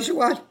the guys you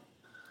want.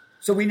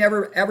 So we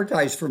never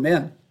advertised for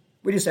men.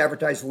 We just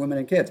advertised for women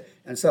and kids.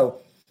 And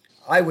so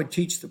I would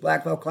teach the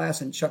black belt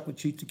class and Chuck would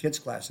teach the kids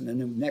class. And then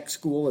the next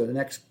school or the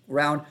next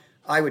round,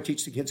 I would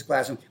teach the kids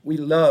class. And we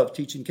love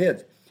teaching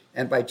kids.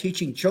 And by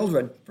teaching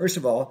children, first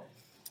of all,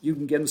 you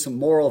can give them some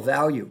moral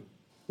value.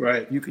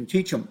 Right. You can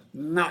teach them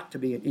not to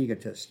be an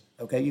egotist,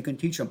 okay? You can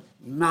teach them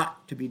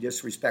not to be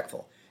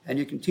disrespectful. And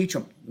you can teach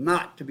them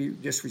not to be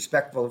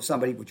disrespectful of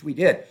somebody, which we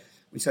did.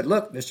 We said,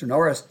 look, Mr.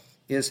 Norris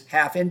is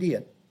half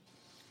Indian.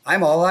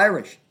 I'm all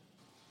Irish.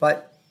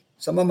 But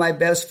some of my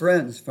best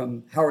friends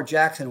from Howard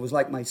Jackson was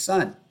like my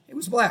son. He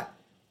was black.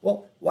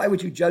 Well, why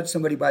would you judge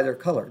somebody by their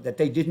color that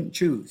they didn't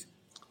choose?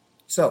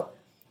 So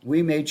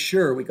we made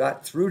sure we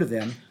got through to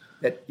them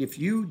that if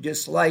you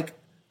dislike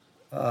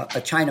a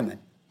Chinaman,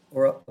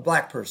 or a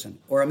black person,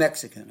 or a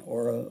Mexican,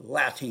 or a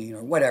Latin,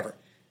 or whatever,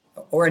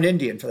 or an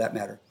Indian for that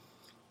matter,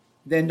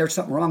 then there's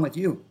something wrong with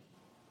you.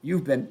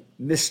 You've been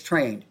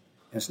mistrained,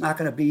 and it's not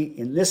going to be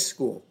in this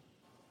school,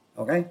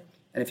 okay?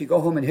 And if you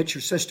go home and hit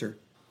your sister,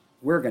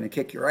 we're going to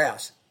kick your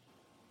ass.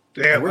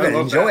 Damn, we're going to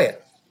enjoy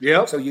it.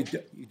 Yep. So you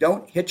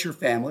don't hit your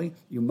family,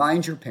 you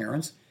mind your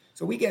parents.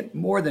 So we get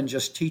more than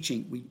just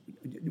teaching,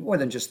 more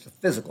than just the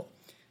physical.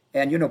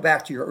 And,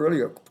 back to your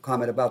earlier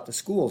comment about the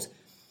schools,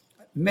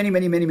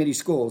 many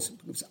schools,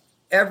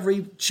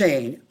 every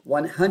chain,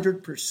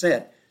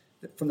 100%,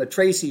 from the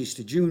Tracy's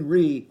to June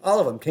Rhee, all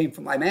of them came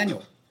from my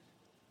manual.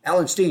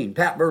 Alan Steen,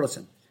 Pat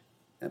Burleson.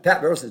 And Pat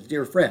Burleson's a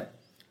dear friend,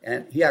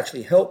 and he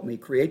actually helped me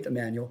create the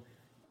manual.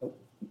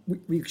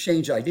 We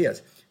exchanged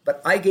ideas.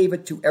 But I gave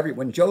it to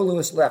everyone. When Joe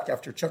Lewis left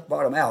after Chuck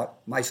bought him out,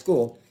 my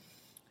school,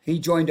 he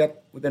joined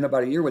up within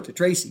about a year with the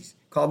Tracy's.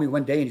 Called me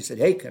one day and he said,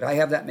 hey, could I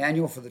have that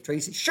manual for the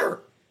Tracy's?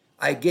 Sure.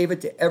 I gave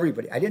it to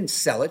everybody. I didn't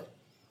sell it.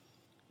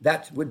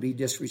 That would be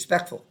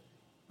disrespectful.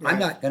 Right. I'm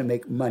not going to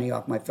make money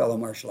off my fellow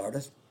martial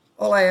artists.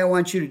 All I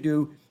want you to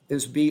do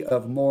is be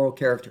of moral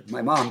character.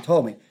 My mom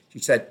told me, she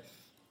said,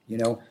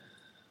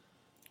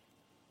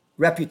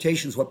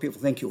 reputation is what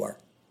people think you are,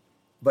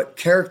 but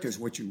character is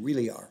what you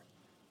really are.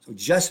 So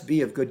just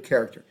be of good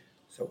character.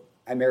 So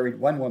I married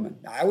one woman.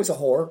 Now, I was a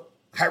whore.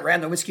 I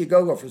ran the Whiskey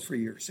Go-Go for 3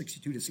 years,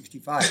 62 to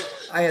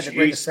 65. I had the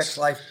greatest sex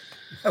life,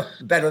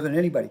 better than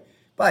anybody.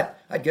 But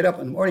I'd get up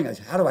in the morning, I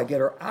said, how do I get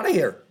her out of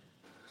here?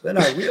 Then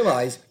I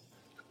realized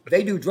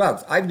they do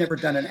drugs. I've never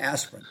done an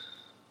aspirin.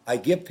 I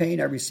give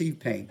pain, I receive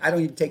pain. I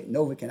don't even take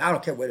Novocaine. I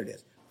don't care what it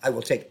is. I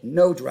will take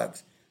no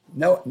drugs.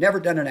 No, never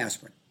done an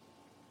aspirin.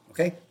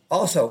 Okay?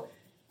 Also,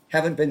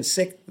 haven't been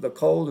sick with a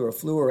cold or a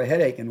flu or a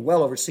headache in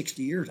well over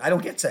 60 years. I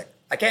don't get sick.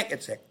 I can't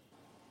get sick.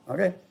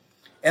 Okay?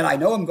 And I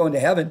know I'm going to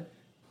heaven.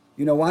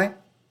 You know why?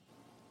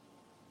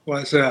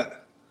 Why is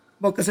that?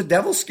 Well, because the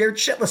devil's scared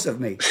shitless of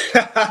me.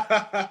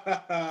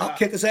 I'll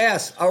kick his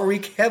ass. I'll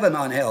wreak heaven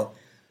on hell.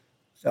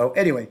 So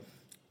anyway,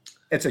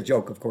 it's a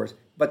joke, of course.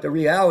 But the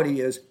reality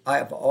is, I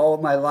have all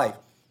of my life.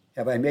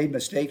 Have I made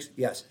mistakes?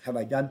 Yes. Have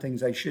I done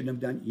things I shouldn't have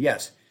done?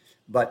 Yes.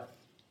 But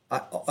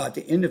at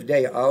the end of the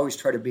day, I always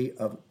try to be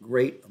of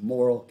great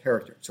moral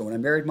character. So when I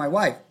married my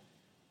wife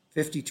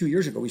 52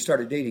 years ago, we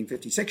started dating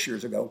 56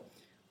 years ago.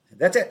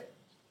 That's it.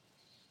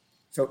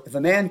 So if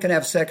a man can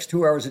have sex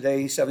 2 hours a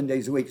day, 7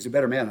 days a week, he's a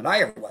better man than I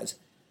ever was.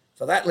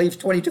 So that leaves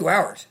 22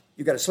 hours.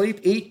 You got to sleep,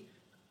 eat,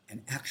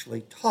 and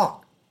actually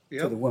talk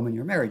to the woman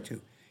you're married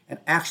to, and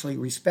actually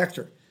respect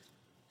her.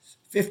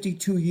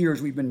 52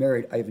 years we've been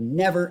married. I've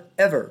never,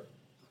 ever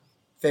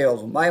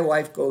failed. When my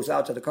wife goes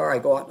out to the car, I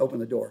go out and open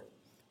the door.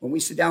 When we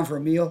sit down for a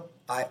meal,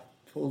 I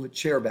pull the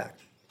chair back.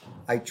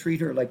 I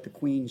treat her like the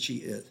queen she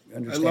is. You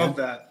understand? I love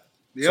that.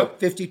 Yep. So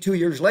 52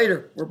 years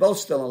later, we're both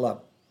still in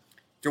love.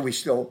 Do we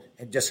still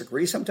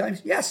disagree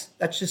sometimes? Yes,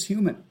 that's just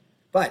human.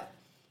 But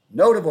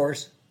no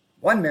divorce,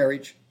 one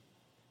marriage,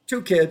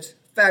 2 kids,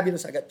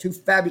 fabulous. I got 2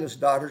 fabulous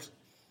daughters.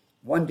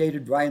 One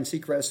dated Ryan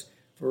Seacrest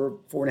for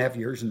 4.5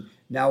 years and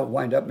now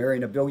wind up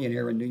marrying a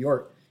billionaire in New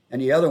York.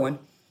 And the other one,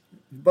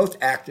 both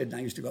acted. And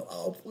I used to go,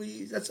 oh,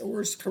 please, that's the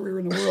worst career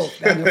in the world.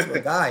 Bad enough for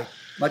a guy,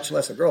 much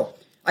less a girl.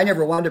 I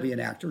never wanted to be an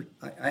actor.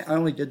 I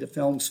only did the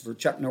films for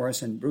Chuck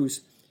Norris and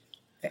Bruce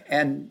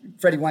and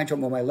Freddie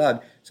Weintraub on my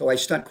lab. So I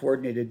stunt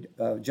coordinated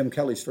Jim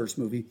Kelly's first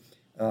movie,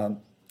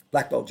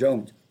 Black Belt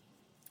Jones.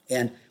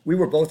 And we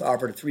were both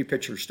offered a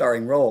 3-picture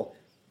starring role.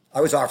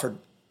 I was offered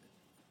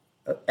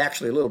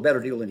actually a little better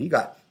deal than he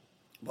got.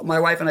 But my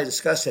wife and I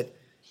discussed it.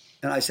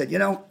 And I said,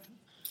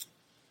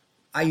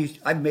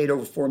 I've made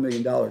over $4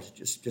 million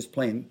just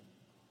playing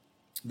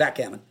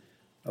backgammon.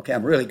 Okay,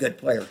 I'm a really good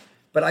player.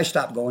 But I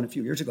stopped going a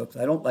few years ago because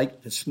I don't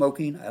like the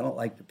smoking. I don't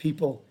like the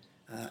people.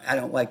 I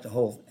don't like the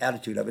whole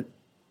attitude of it.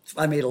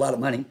 I made a lot of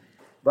money.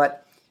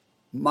 But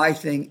my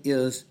thing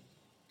is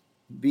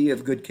be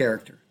of good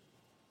character.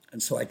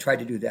 And so I tried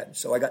to do that.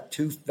 So I got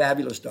 2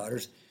 fabulous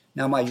daughters.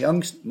 Now my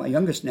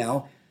youngest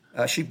now,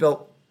 she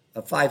built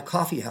 5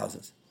 coffee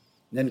houses.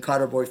 And then caught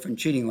her boyfriend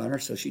cheating on her,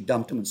 so she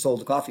dumped him and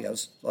sold the coffee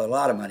house for a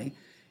lot of money.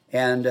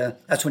 And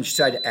that's when she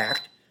decided to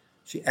act.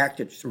 She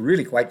acted. She's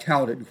really quite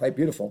talented and quite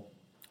beautiful.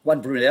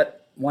 One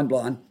brunette, one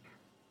blonde.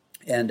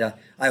 And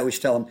I always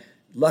tell them,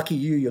 lucky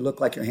you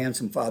look like your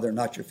handsome father,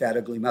 not your fat,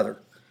 ugly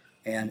mother.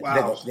 And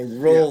wow. they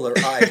roll their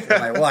eyes.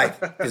 My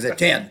wife is a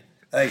 10.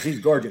 She's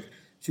gorgeous.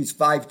 She's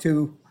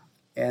 5'2",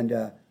 and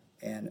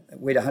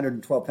weighed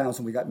 112 pounds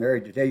when we got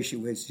married. Today she's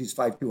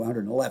 5'2",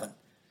 111.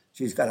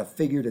 She's got a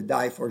figure to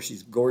die for.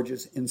 She's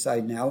gorgeous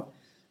inside and out.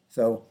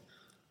 So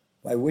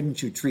why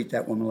wouldn't you treat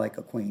that woman like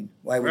a queen?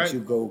 Why would you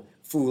go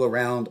fool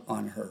around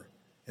on her?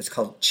 It's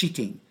called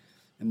cheating.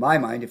 In my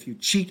mind, if you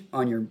cheat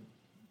on your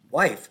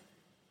wife,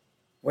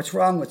 what's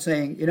wrong with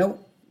saying,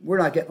 we're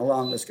not getting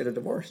along, let's get a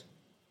divorce?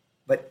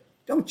 But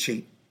don't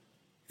cheat.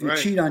 If you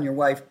cheat on your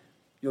wife,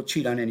 you'll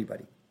cheat on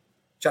anybody.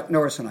 Chuck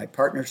Norris and I,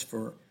 partners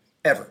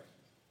forever.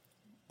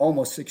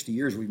 Almost 60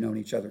 years we've known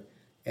each other.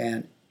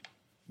 And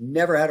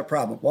never had a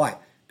problem. Why?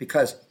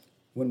 Because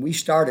when we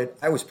started,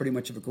 I was pretty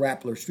much of a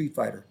grappler street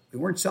fighter. We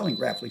weren't selling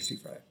grappling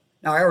street fighter.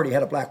 Now, I already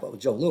had a black belt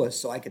with Joe Louis,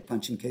 so I could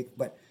punch and kick,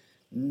 but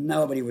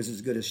nobody was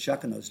as good as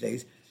Chuck in those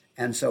days.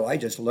 And so I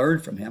just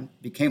learned from him,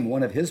 became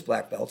one of his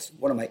black belts.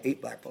 One of my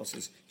 8 black belts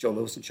is Joe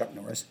Louis and Chuck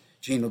Norris,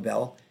 Gene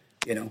LaBelle,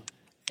 and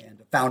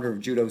the founder of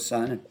Judo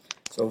Sun. And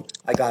so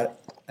I got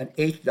an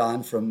 8th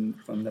dan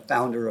from the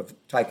founder of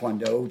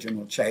Taekwondo,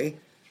 General Che.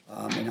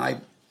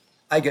 And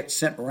I get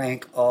sent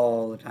rank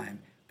all the time.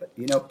 But,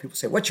 people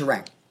say, what's your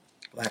rank?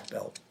 Black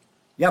belt.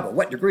 Yeah, but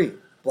what degree?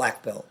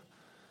 Black belt.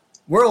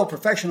 World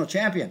professional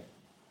champion.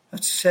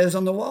 That says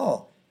on the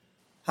wall.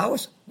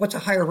 What's a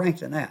higher rank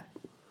than that?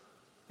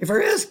 If there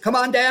is, come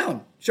on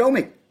down. Show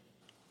me.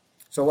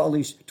 So all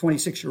these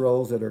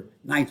 26-year-olds that are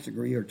 9th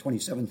degree or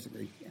 27th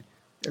degree,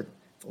 they're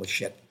full of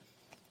shit.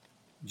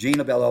 Gene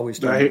LaBelle always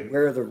told me,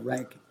 wear the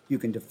rank you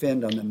can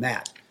defend on the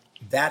mat.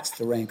 That's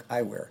the rank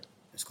I wear.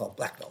 It's called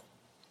black belt.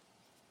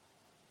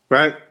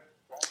 Right.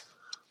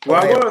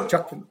 Well,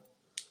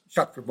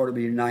 Chuck promoted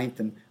me to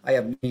 9th, and I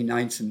have many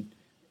 9ths, and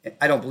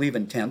I don't believe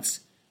in 10ths,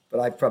 but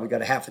I've probably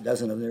got a half a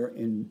dozen of them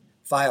in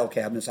file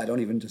cabinets. I don't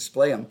even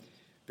display them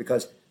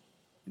because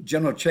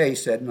General Che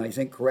said, and I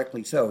think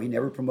correctly so, he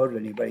never promoted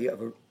anybody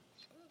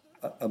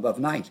above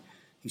 9th.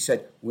 He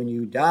said, when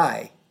you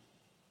die,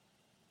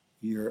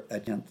 you're a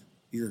 10th.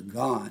 You're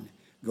gone.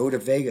 Go to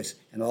Vegas,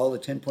 and all the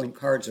 10-point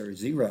cards are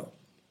 0.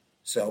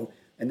 So,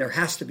 and there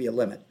has to be a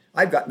limit.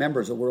 I've got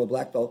members of World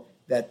Black Belt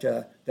that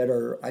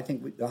are, I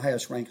think the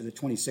highest rank is a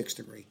 26th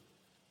degree.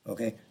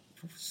 Okay?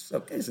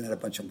 So isn't that a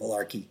bunch of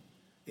malarkey?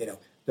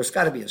 There's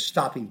got to be a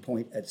stopping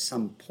point at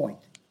some point.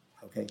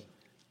 Okay?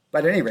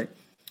 But at any rate,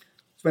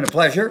 it's been a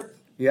pleasure.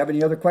 If you have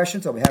any other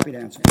questions, I'll be happy to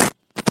answer them.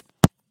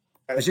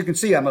 As you can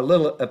see, I'm a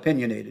little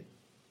opinionated.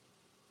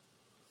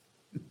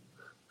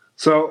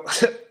 So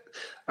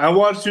I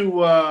want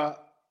to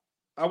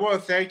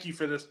thank you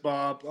for this,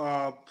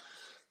 Bob.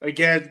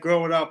 Again,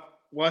 growing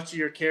up, watching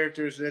your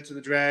characters in Enter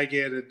the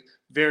Dragon and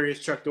various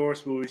Chuck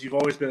Norris movies, you've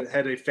always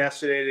had a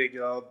fascinating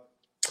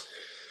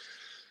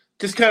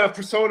just kind of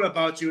persona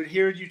about you. And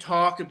hearing you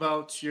talk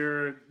about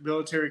your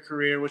military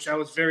career, which I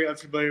was very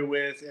unfamiliar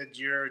with, and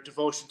your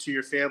devotion to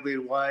your family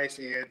and wife,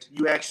 and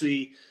you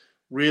actually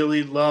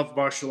really love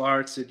martial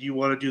arts and you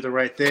want to do the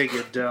right thing.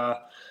 And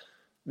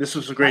this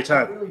was a great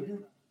time. I really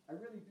do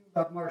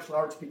love martial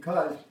arts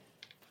because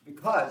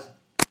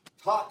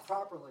taught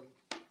properly,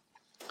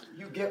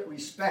 you get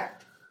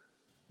respect.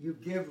 You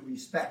give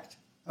respect.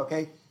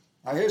 Okay?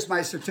 Now here's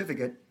my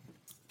certificate.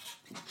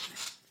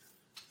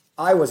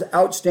 I was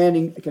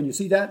outstanding. Can you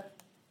see that?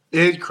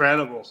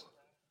 Incredible.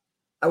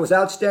 I was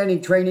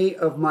outstanding trainee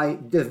of my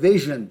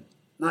division,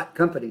 not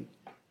company.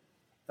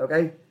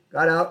 Okay?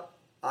 Got out,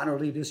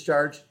 honorably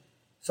discharged,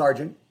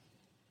 sergeant,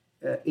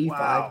 E5,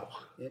 Wow.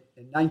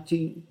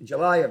 in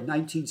July of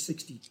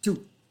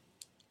 1962.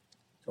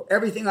 So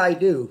everything I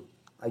do,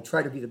 I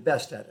try to be the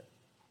best at it.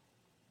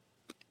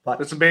 But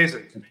That's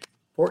amazing. the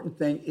important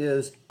thing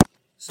is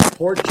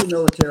support your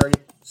military,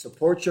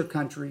 support your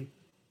country.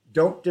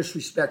 Don't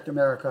disrespect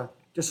America.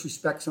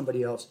 Disrespect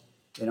somebody else,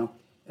 you know.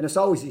 And it's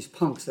always these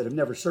punks that have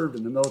never served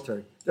in the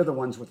military. They're the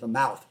ones with the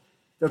mouth.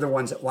 They're the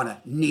ones that want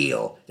to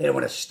kneel. They don't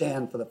want to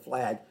stand for the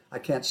flag. I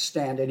can't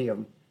stand any of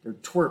them. They're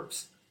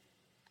twerps.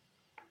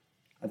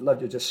 I'd love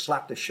to just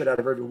slap the shit out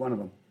of every one of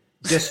them.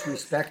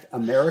 Disrespect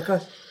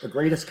America, the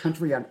greatest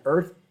country on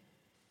earth?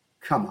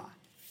 Come on.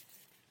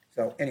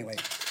 So anyway,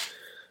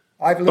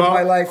 I've lived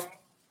my life.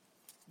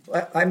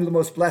 I'm the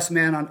most blessed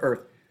man on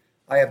earth.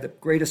 I have the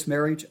greatest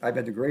marriage. I've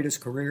had the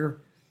greatest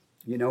career.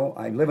 You know,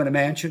 I live in a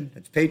mansion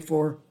that's paid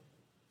for.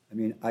 I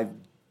mean,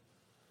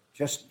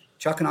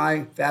 Chuck and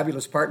I,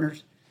 fabulous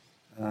partners.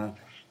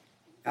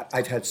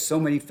 I've had so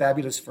many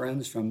fabulous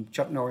friends, from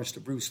Chuck Norris to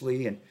Bruce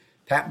Lee and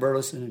Pat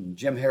Burleson and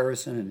Jim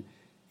Harrison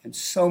and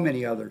so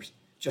many others.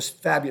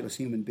 Just fabulous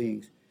human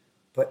beings.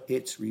 But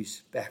it's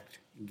respect.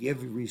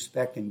 Give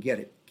respect and get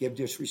it. Give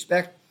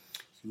disrespect,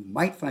 you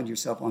might find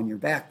yourself on your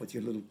back with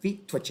your little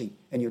feet twitching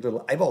and your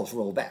little eyeballs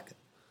roll back.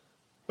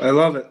 I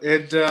love it.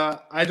 And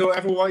I don't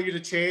ever want you to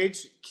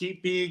change.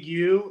 Keep being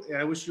you. And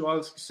I wish you all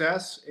the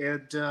success.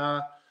 And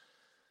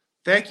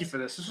thank you for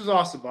this. This was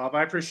awesome, Bob.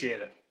 I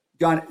appreciate it.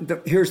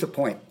 John, here's the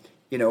point.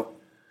 You know,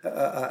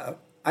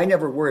 I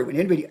never worry. When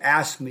anybody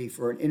asks me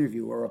for an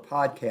interview or a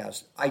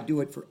podcast, I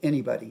do it for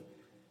anybody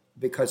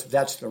because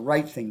that's the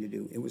right thing to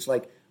do. It was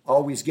like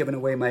always giving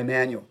away my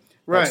manual.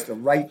 Right. That's the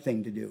right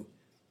thing to do,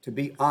 to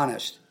be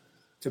honest,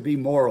 to be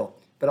moral,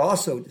 but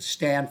also to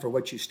stand for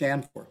what you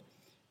stand for.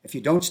 If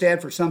you don't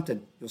stand for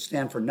something, you'll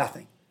stand for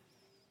nothing.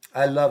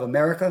 I love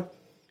America.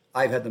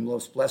 I've had the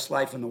most blessed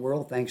life in the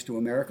world, thanks to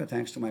America,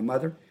 thanks to my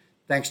mother,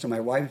 thanks to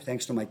my wife,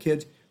 thanks to my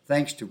kids,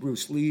 thanks to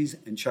Bruce Lee's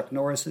and Chuck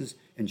Norris's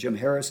and Jim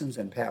Harrison's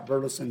and Pat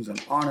Burleson's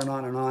and on and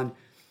on and on.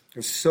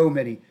 There's so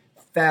many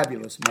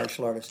fabulous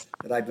martial artists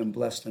that I've been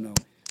blessed to know.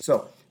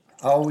 So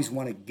I always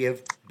want to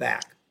give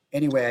back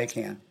any way I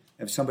can.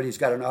 If somebody's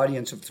got an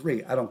audience of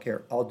 3, I don't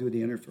care. I'll do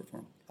the interview for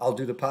them. I'll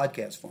do the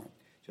podcast for them,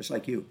 just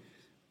like you.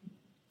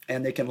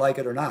 And they can like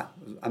it or not.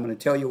 I'm going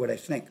to tell you what I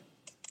think.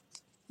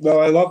 No,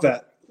 I love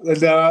that.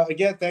 And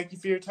again, thank you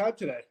for your time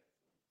today.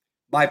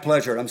 My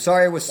pleasure. I'm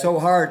sorry it was so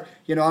hard.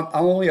 You know, I'm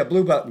only a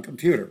blue button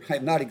computer.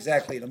 I'm not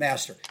exactly the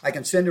master. I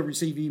can send and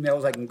receive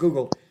emails. I can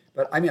Google.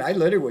 But, I mean, I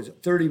literally was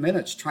 30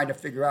 minutes trying to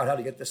figure out how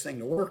to get this thing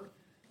to work.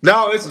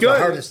 No, it's good. The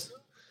hardest.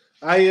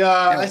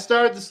 I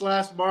started this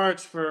last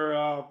March for,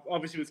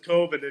 obviously with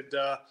COVID,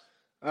 and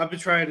I've been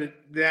trying to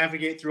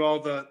navigate through all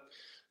the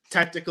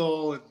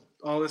technical and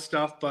all this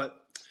stuff. But,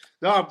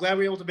 no, I'm glad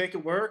we were able to make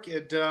it work,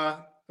 and I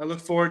look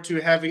forward to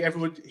having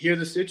everyone hear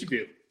this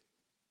interview.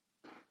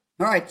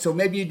 All right, so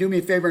maybe you do me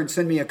a favor and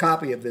send me a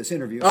copy of this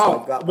interview. Oh,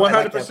 So I've got, 100%.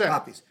 I like to have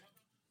copies.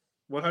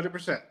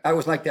 100%. I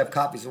always like to have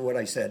copies of what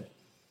I said.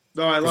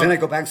 No, I love Then I it.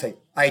 go back and say,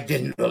 I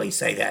didn't really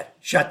say that.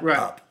 Shut Right.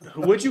 up.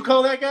 Would you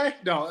call that guy?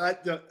 No.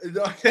 No.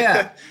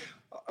 Yeah.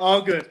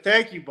 All good.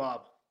 Thank you,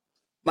 Bob.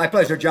 My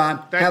pleasure, John.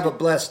 Thank Have you. a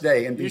blessed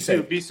day and be You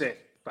safe. too. Be safe.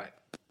 Bye.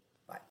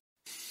 Bye.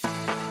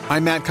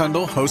 I'm Matt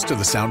Kundle, host of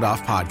the Sound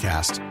Off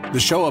Podcast, the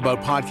show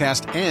about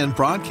podcast and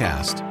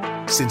broadcast.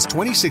 Since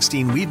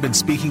 2016, we've been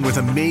speaking with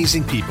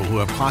amazing people who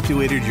have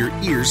populated your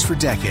ears for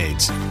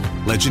decades.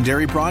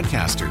 Legendary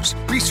broadcasters,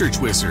 research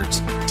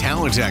wizards,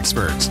 talent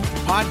experts,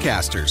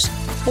 podcasters,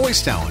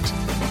 voice talent.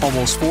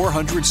 Almost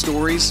 400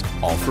 stories,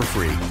 all for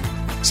free.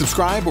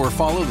 Subscribe or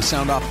follow the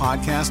Sound Off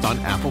Podcast on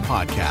Apple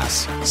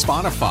Podcasts,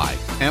 Spotify,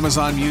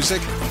 Amazon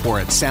Music, or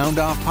at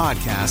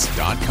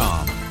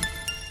soundoffpodcast.com.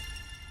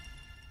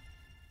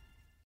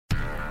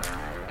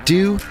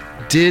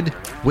 Did,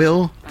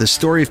 Will, the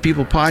Story of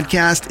People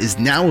podcast is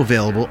now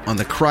available on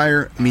the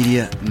Crier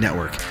Media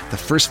Network. The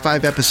first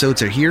 5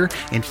 episodes are here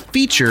and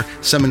feature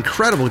some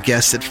incredible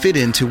guests that fit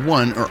into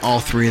one or all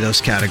 3 of those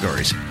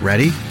categories.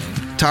 Ready?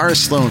 Tara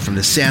Sloan from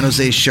the San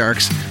Jose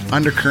Sharks,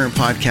 Undercurrent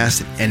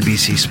podcast at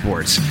NBC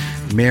Sports.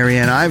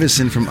 Marianne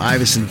Iveson from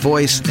Iveson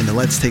Voice and the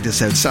Let's Take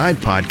This Outside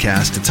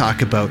podcast to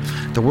talk about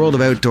the world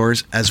of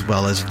outdoors as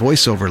well as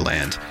voiceover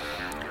land.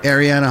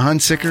 Ariana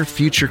Hunsicker,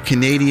 future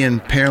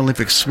Canadian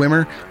Paralympic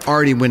swimmer,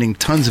 already winning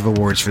tons of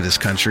awards for this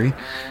country.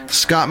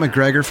 Scott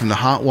McGregor from the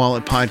Hot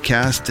Wallet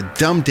podcast to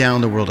dumb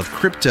down the world of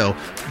crypto,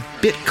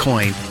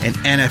 Bitcoin, and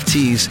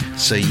NFTs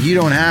so you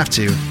don't have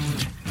to.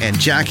 And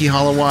Jackie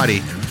Holowati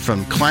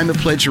from Climate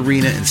Pledge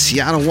Arena in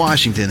Seattle,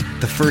 Washington,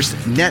 the first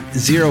net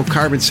zero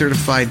carbon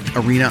certified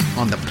arena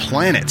on the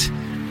planet.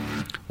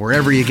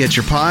 Wherever you get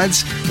your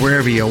pods,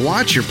 wherever you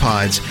watch your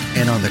pods,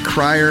 and on the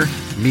Crier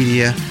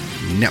Media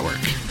Network.